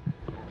can.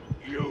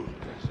 You.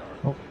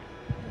 Oh.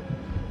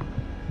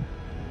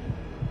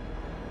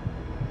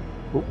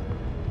 Oh.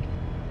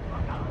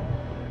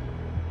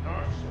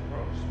 Not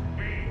supposed to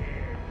be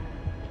here.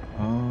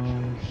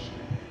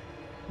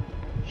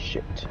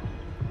 Shit.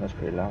 That's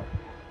pretty loud.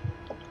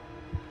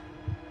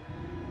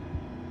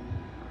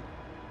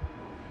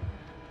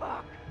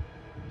 Fuck.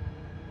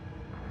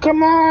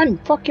 Come on!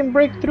 Fucking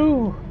break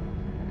through!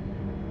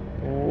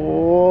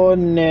 Oh,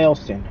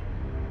 Nelson.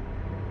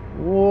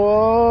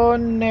 Oh,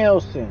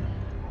 Nelson.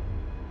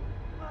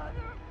 Mother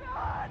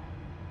God.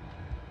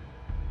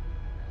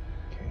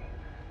 Okay.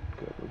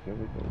 Good, we're good,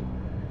 we're good.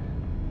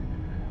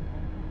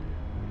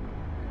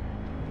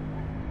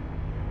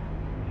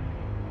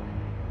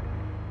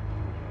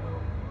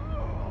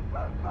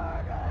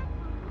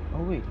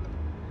 Oh, wait.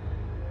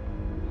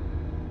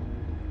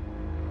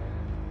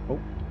 Oh.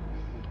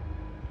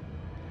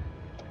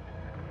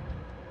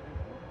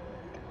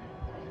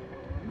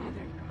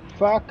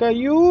 Fuck are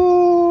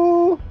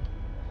you?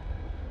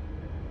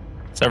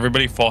 Is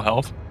everybody full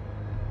health?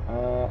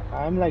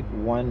 I'm like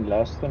one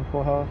less than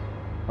full health.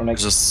 Or like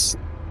There's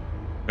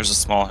a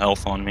small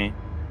health on me.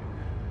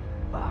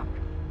 Fuck.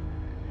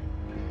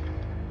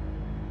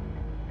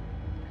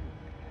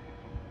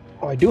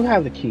 Oh, I do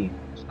have the key.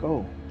 Let's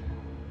go.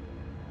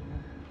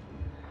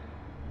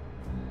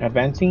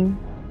 Advancing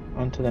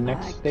onto the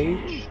next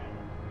stage.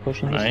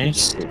 Pushing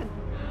Nice. this.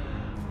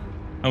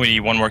 Oh, we need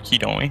one more key,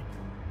 don't we?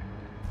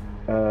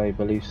 I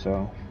believe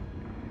so.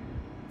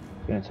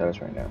 It's gonna tell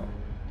us right now.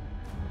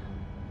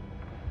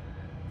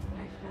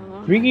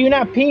 Ricky, you're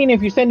not peeing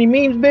if you're sending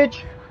memes,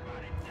 bitch.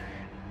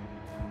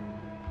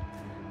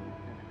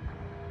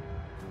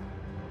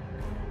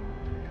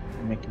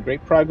 We're making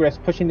great progress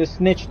pushing this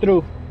snitch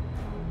through.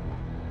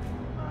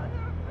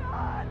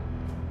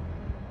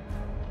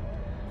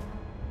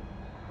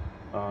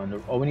 No,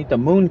 oh, we need the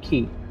moon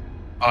key.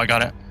 Oh, I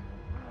got it.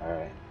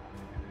 Alright.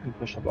 We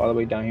push up all the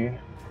way down here.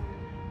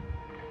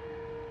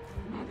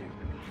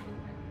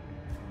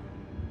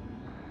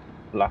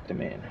 Lock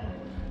them in.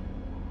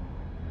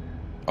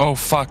 Oh,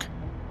 fuck.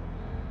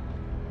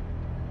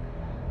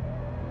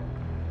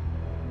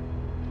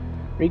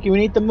 Ricky, we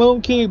need the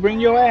moon key. Bring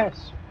your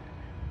ass.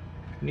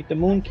 We need the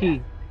moon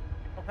key.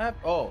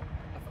 Oh,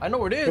 I know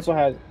where it is.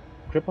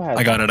 Cripple has.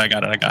 I got it.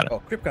 Oh,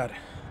 Crip got it.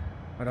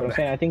 I'm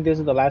saying, I think this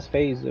is the last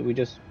phase that we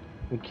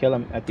kill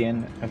him at the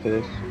end after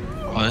this.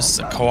 Oh, this is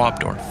a co-op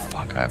door.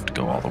 Fuck, I have to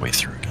go all the way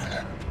through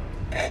again.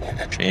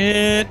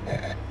 Shit.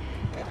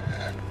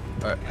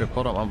 Alright, Crip,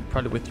 hold on. I'm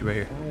probably with you right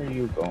here. Where are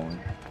you going?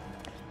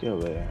 Still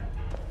there.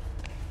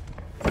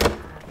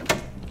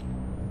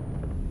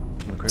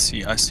 I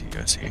see.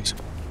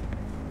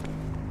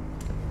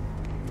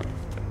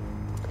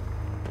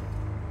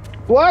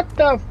 What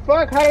the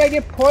fuck? How did I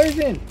get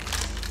poisoned?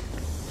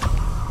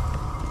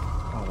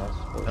 Oh, that's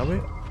bullshit.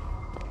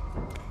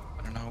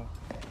 I don't know.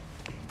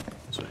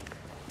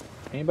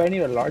 Anybody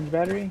need a large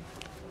battery?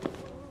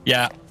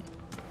 Yeah.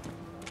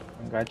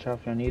 I gotcha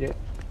if you need it.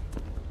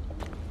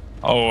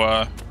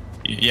 Oh,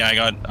 yeah, I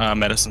got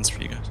medicines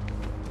for you guys.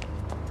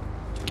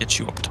 Get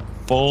you up to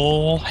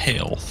full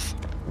health.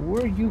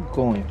 Where are you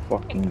going,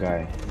 fucking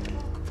guy?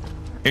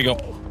 Here you go.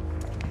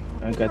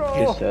 I got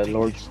this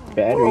large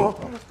battery.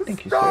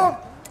 Thank you, sir.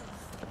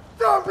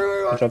 Drop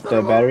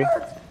the battery.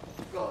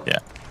 Yeah.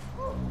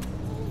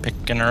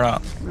 Picking her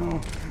up.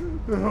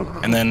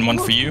 And then one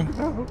for you.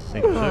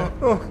 Thank you, sir.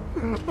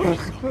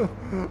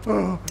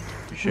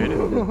 Appreciate it.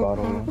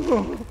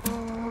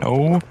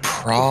 No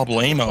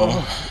problemo.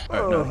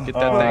 Alright, now get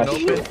that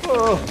thing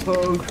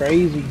open.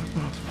 Crazy.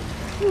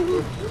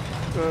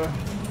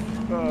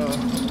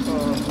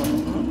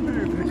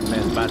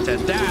 Man's about to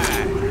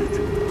die.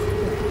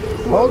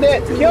 Hold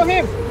it! Kill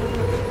him!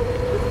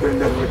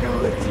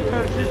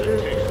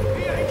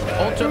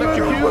 Ultra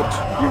electrocute.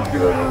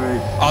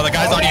 Oh, the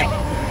guy's on you.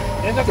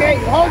 It's okay.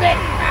 Hold it!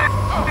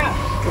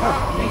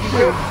 Thank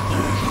you.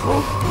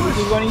 This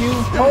is one of you.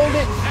 Hold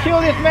it! Kill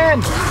this man!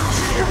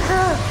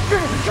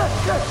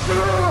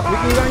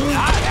 Ricky's on you.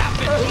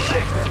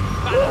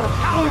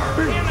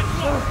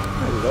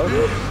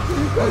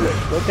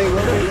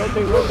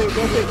 Rotate.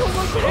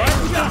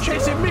 You're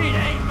chasing me.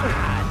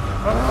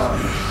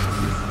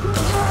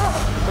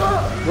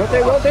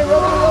 Rotate.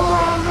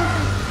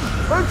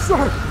 I'm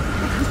sorry.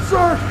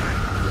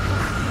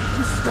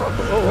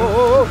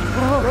 Oh.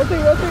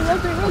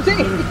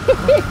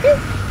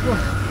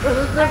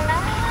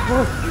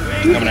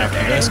 Coming after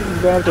you guys.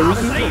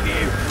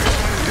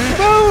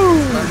 Boom!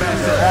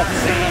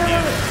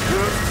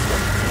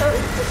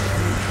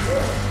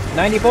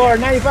 94,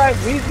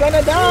 95, he's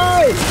gonna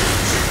die!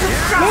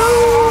 No!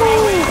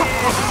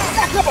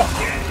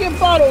 Get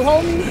bottled,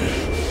 homie!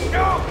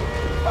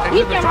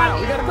 Hey, the trial.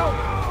 We gotta go.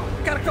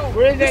 We gotta go.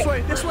 Where is this it?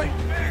 way, this way.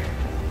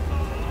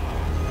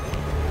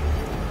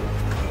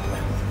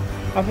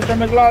 Officer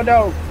McLeod,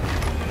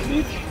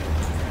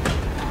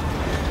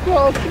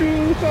 go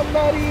through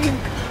somebody!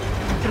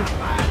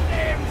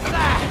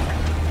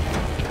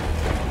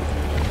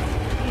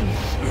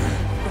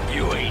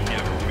 You ain't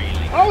never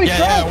really. Oh, he's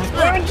strong!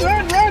 Run!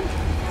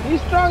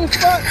 He's strong as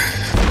fuck!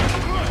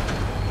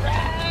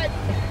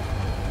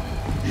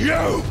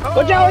 Yo!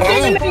 Watch out,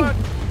 Timothy!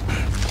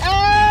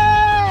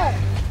 Ah!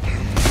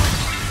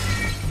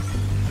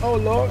 Oh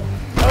lord,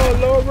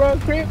 run,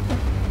 creep!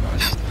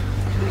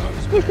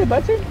 Push the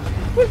button!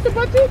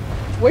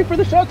 Wait for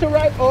the shot to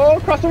arrive! Oh,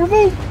 crossover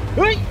move!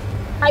 Wait!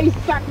 He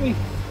sacked me!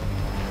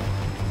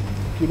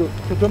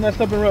 Don't mess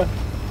up and run.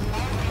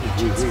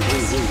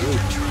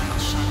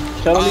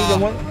 Shuttle leads on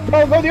one.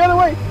 No, go the other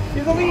way!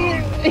 He's over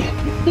here!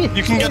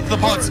 You can get to the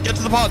pods. Get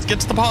to the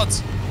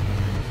pods.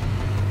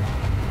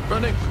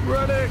 Running.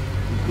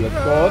 Let's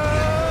go.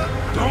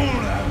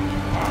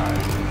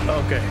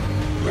 Okay.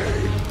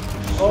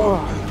 Oh.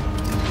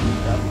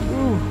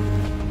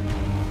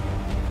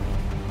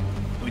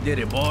 We did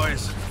it,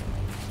 boys.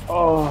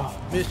 Oh.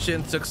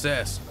 Mission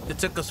success. It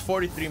took us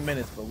 43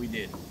 minutes, but we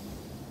did.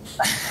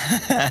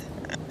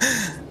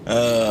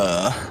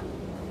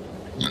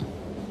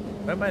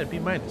 Why might it be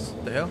minus?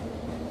 The hell?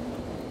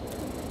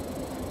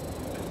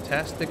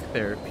 Fantastic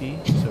therapy.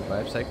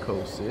 Survive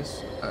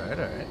psychosis.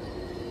 Alright.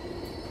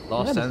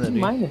 Lost sanity.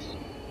 Minus.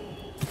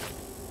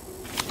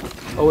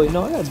 Oh wait,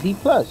 no, I got D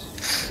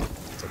plus.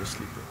 Go to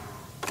sleep.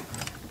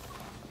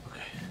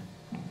 Okay.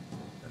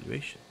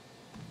 Evaluation.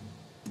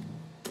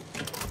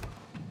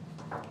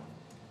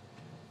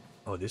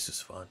 Oh, this is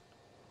fun.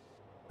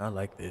 I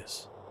like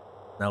this.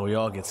 Now we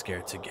all get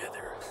scared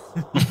together.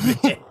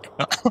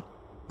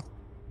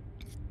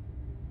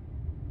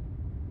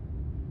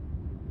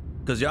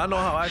 Cause y'all know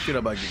how I feel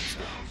about getting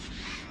scared.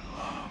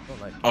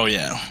 Like Oh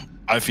yeah,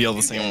 I feel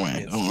the same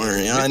way. Don't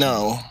worry, I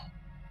know.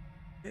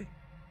 Okay.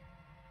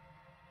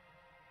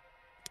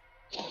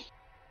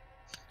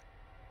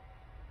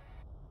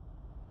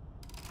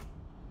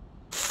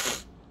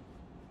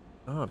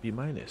 Oh, B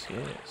minus,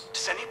 yes.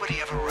 Does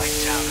anybody ever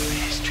write down in the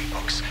history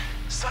books,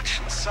 such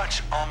and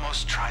such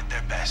almost tried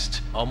their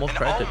best? Almost and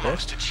tried their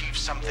almost best? achieved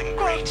something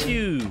great. Fuck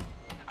you.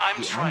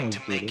 I'm trying to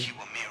make you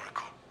a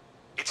miracle.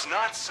 It's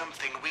not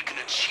something we can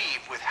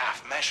achieve with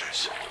half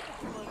measures.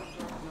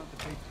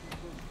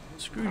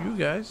 Screw you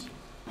guys.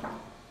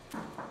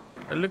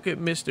 I look at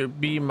Mr.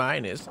 B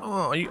minus.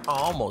 Oh, you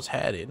almost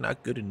had it.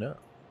 Not good enough.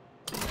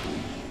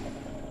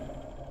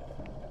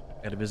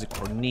 Gotta visit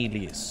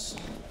Cornelius.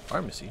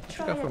 Pharmacy.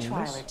 Try a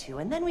trial or two,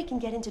 and then we can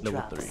get into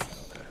Level drugs.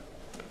 3. Okay.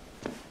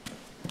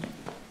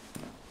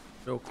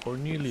 Yo,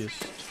 Cornelius.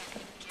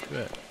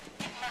 Good.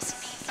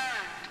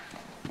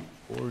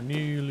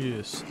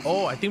 Cornelius.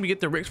 Oh, I think we get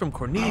the rigs from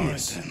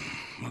Cornelius. All right,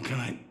 then. What can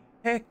I...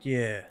 Heck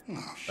yeah.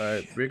 Oh,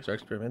 Alright, rigs are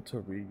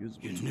experimental,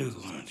 reusable. You knew,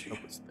 aren't you?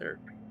 Help with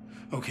therapy.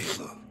 Okay,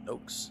 look.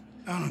 Noakes.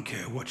 I don't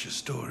care what your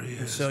story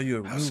is, sell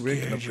you a how new rig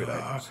and scared you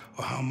upgrade are, items.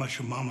 or how much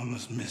your mama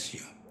must miss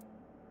you.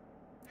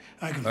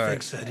 I can All right.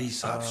 fix that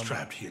ESOP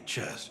strap to your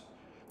chest.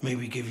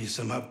 Maybe give you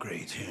some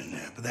upgrades here and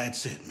there, but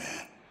that's it,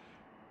 man.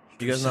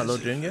 You guys not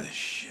loaded in Sensitive yet? for this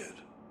shit.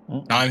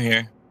 I'm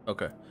here.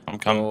 Okay. I'm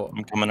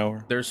coming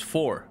over. There's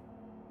 4.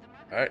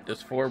 Alright,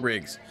 there's 4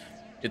 rigs.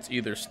 It's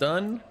either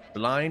stun,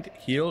 blind,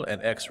 heal,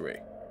 and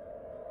x-ray.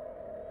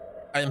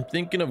 I'm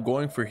thinking of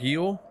going for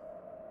heal.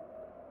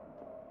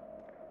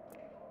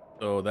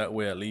 So that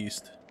way at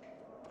least.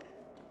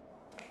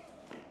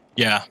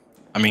 Yeah.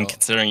 I mean,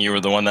 considering you were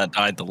the one that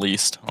died the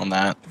least on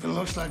that, If it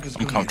looks like it's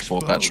I'm gonna comfortable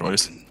with that explode,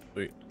 choice. then,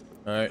 Sweet.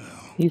 Alright.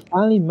 He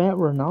finally met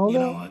Ronaldo? you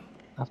know what?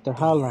 After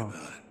how long?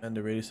 And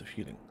the radius of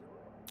healing.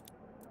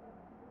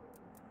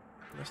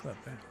 That's not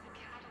bad.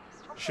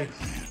 Shit,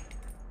 man.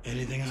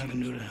 Anything I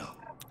can do to help.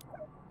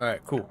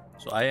 Alright, cool.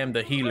 So I am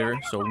the healer,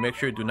 so make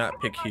sure do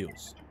not pick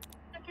heals.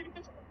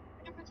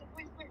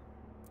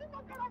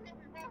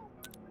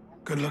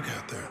 Good luck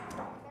out there.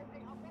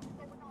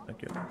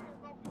 Thank you.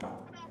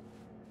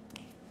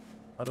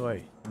 How do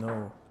I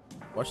know?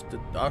 Watch the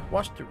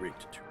rig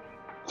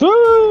to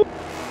Woo!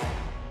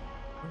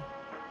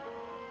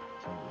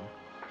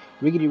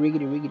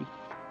 Riggedy.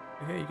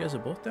 Okay, you guys are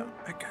both down?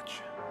 I got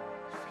you.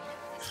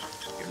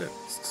 Here, look.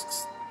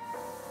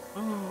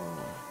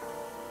 Oh,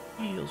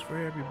 heals for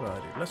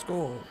everybody. Let's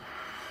go.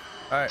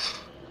 Alright,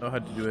 know how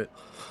to do it.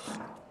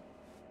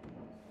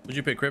 What'd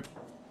you pick, Crip?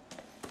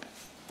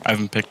 I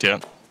haven't picked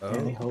yet. Oh.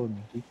 Yeah, they hold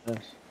me. D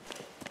plus.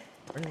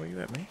 Where you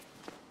at, man?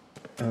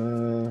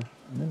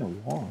 I'm in a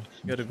wall.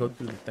 You gotta go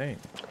through the thing.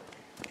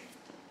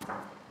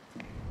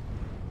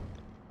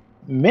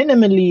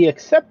 Minimally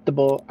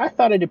acceptable. I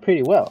thought I did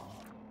pretty well.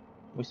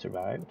 We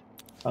survived.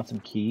 Found some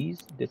keys.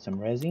 Did some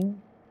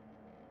resin.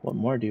 What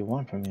more do you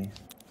want from me?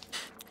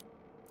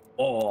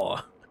 Oh.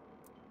 I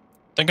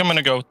think I'm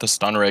gonna go with the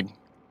stun rig.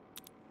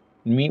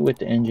 Meet with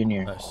the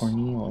engineer, Nice.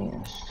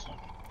 Cornelius.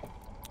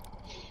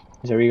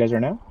 Is that where you guys are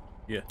now?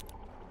 Yeah.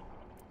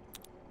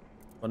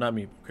 Well, not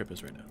me. Crip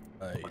is right now.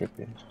 Crip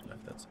is.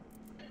 That's it.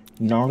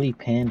 Gnarly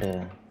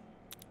Panda.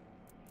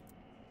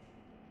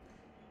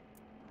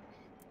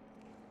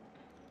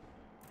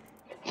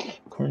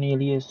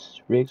 Cornelius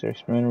rigs are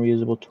experimental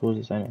reusable tools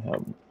designed to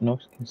help.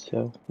 Nox can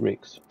sell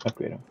rigs.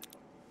 Upgrade them.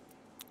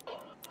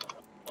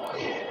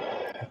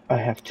 I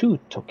have 2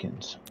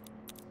 tokens.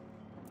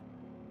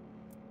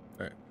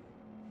 Alright.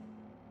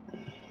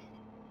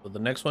 So the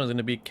next one is going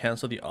to be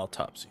cancel the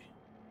autopsy.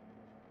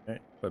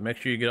 Alright. But make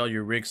sure you get all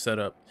your rigs set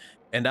up.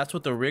 And that's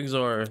what the rigs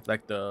are,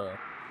 like the...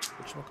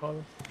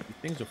 whatchamacallit? The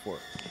things are for.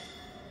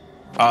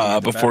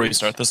 Before we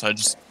start this, I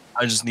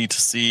just need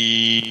to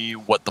see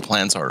what the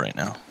plans are right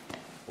now.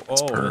 Oh,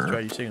 that's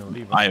right. You're saying to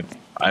leave. I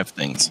have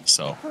things,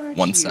 so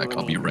one sec.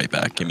 I'll be right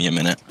back. Give me a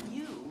minute.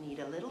 You need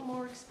a little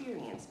more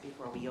experience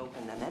before we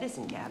open the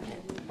medicine cabinet.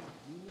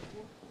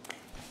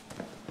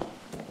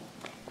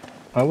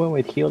 I went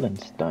with heal and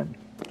stun.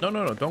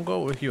 No. Don't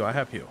go with heal. I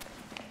have heal.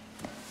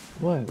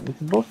 What? We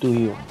can both do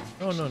heal.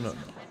 No.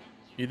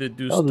 Either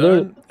do Oh,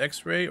 stun,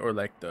 X-ray, or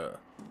like the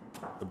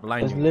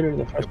blinding. That's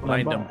literally the first one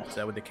I blind them, bought. so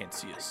that way they can't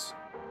see us.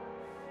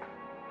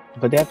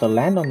 But they have to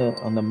land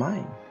on the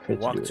mine. For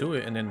Walk to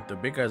it, and then the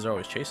big guys are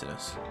always chasing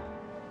us.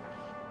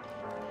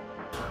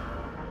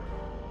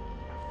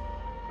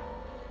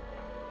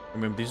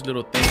 Remember, these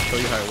little things show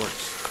you how it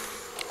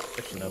works.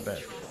 Actually, not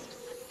bad.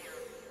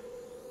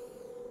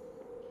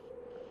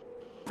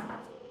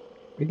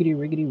 Riggedy.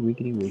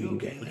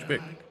 Which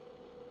big?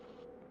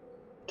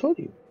 Told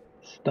you.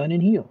 Stun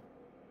and heal.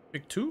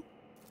 Big 2?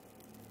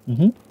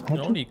 Mm-hmm. I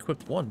only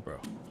equipped 1, bro.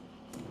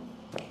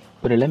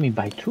 But it let me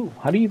buy 2.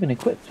 How do you even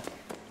equip?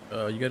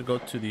 You gotta go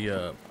to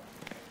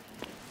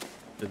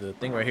the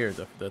thing right here,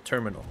 the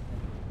terminal.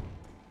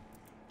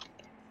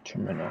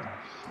 Terminology.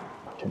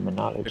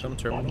 Click on the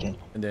terminal,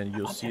 and then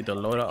you'll see the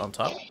loadout on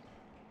top. And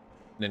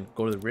then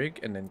go to the rig,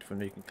 and then from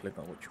there you can click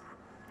on which one.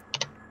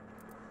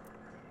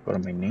 Go to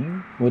my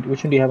name. Which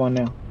one do you have on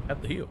now?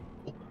 Have the heal.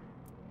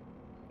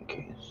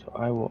 Okay, so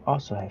I will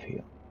also have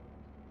heal.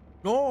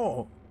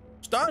 No,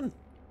 stun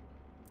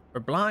or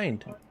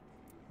blind.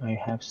 I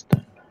have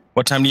stun.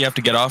 What time do you have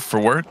to get off for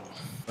work?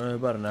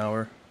 About an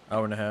hour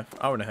and a half.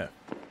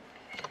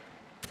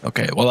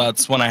 Okay, well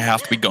that's when I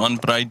have to be gone,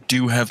 but I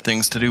do have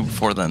things to do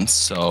before then,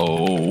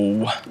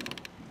 so I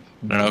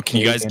don't know. Can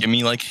you guys give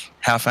me like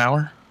half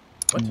hour?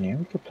 What? Yeah,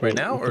 we could play right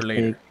now or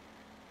later?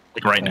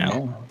 Like right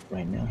now.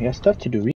 Right now. He has stuff to do.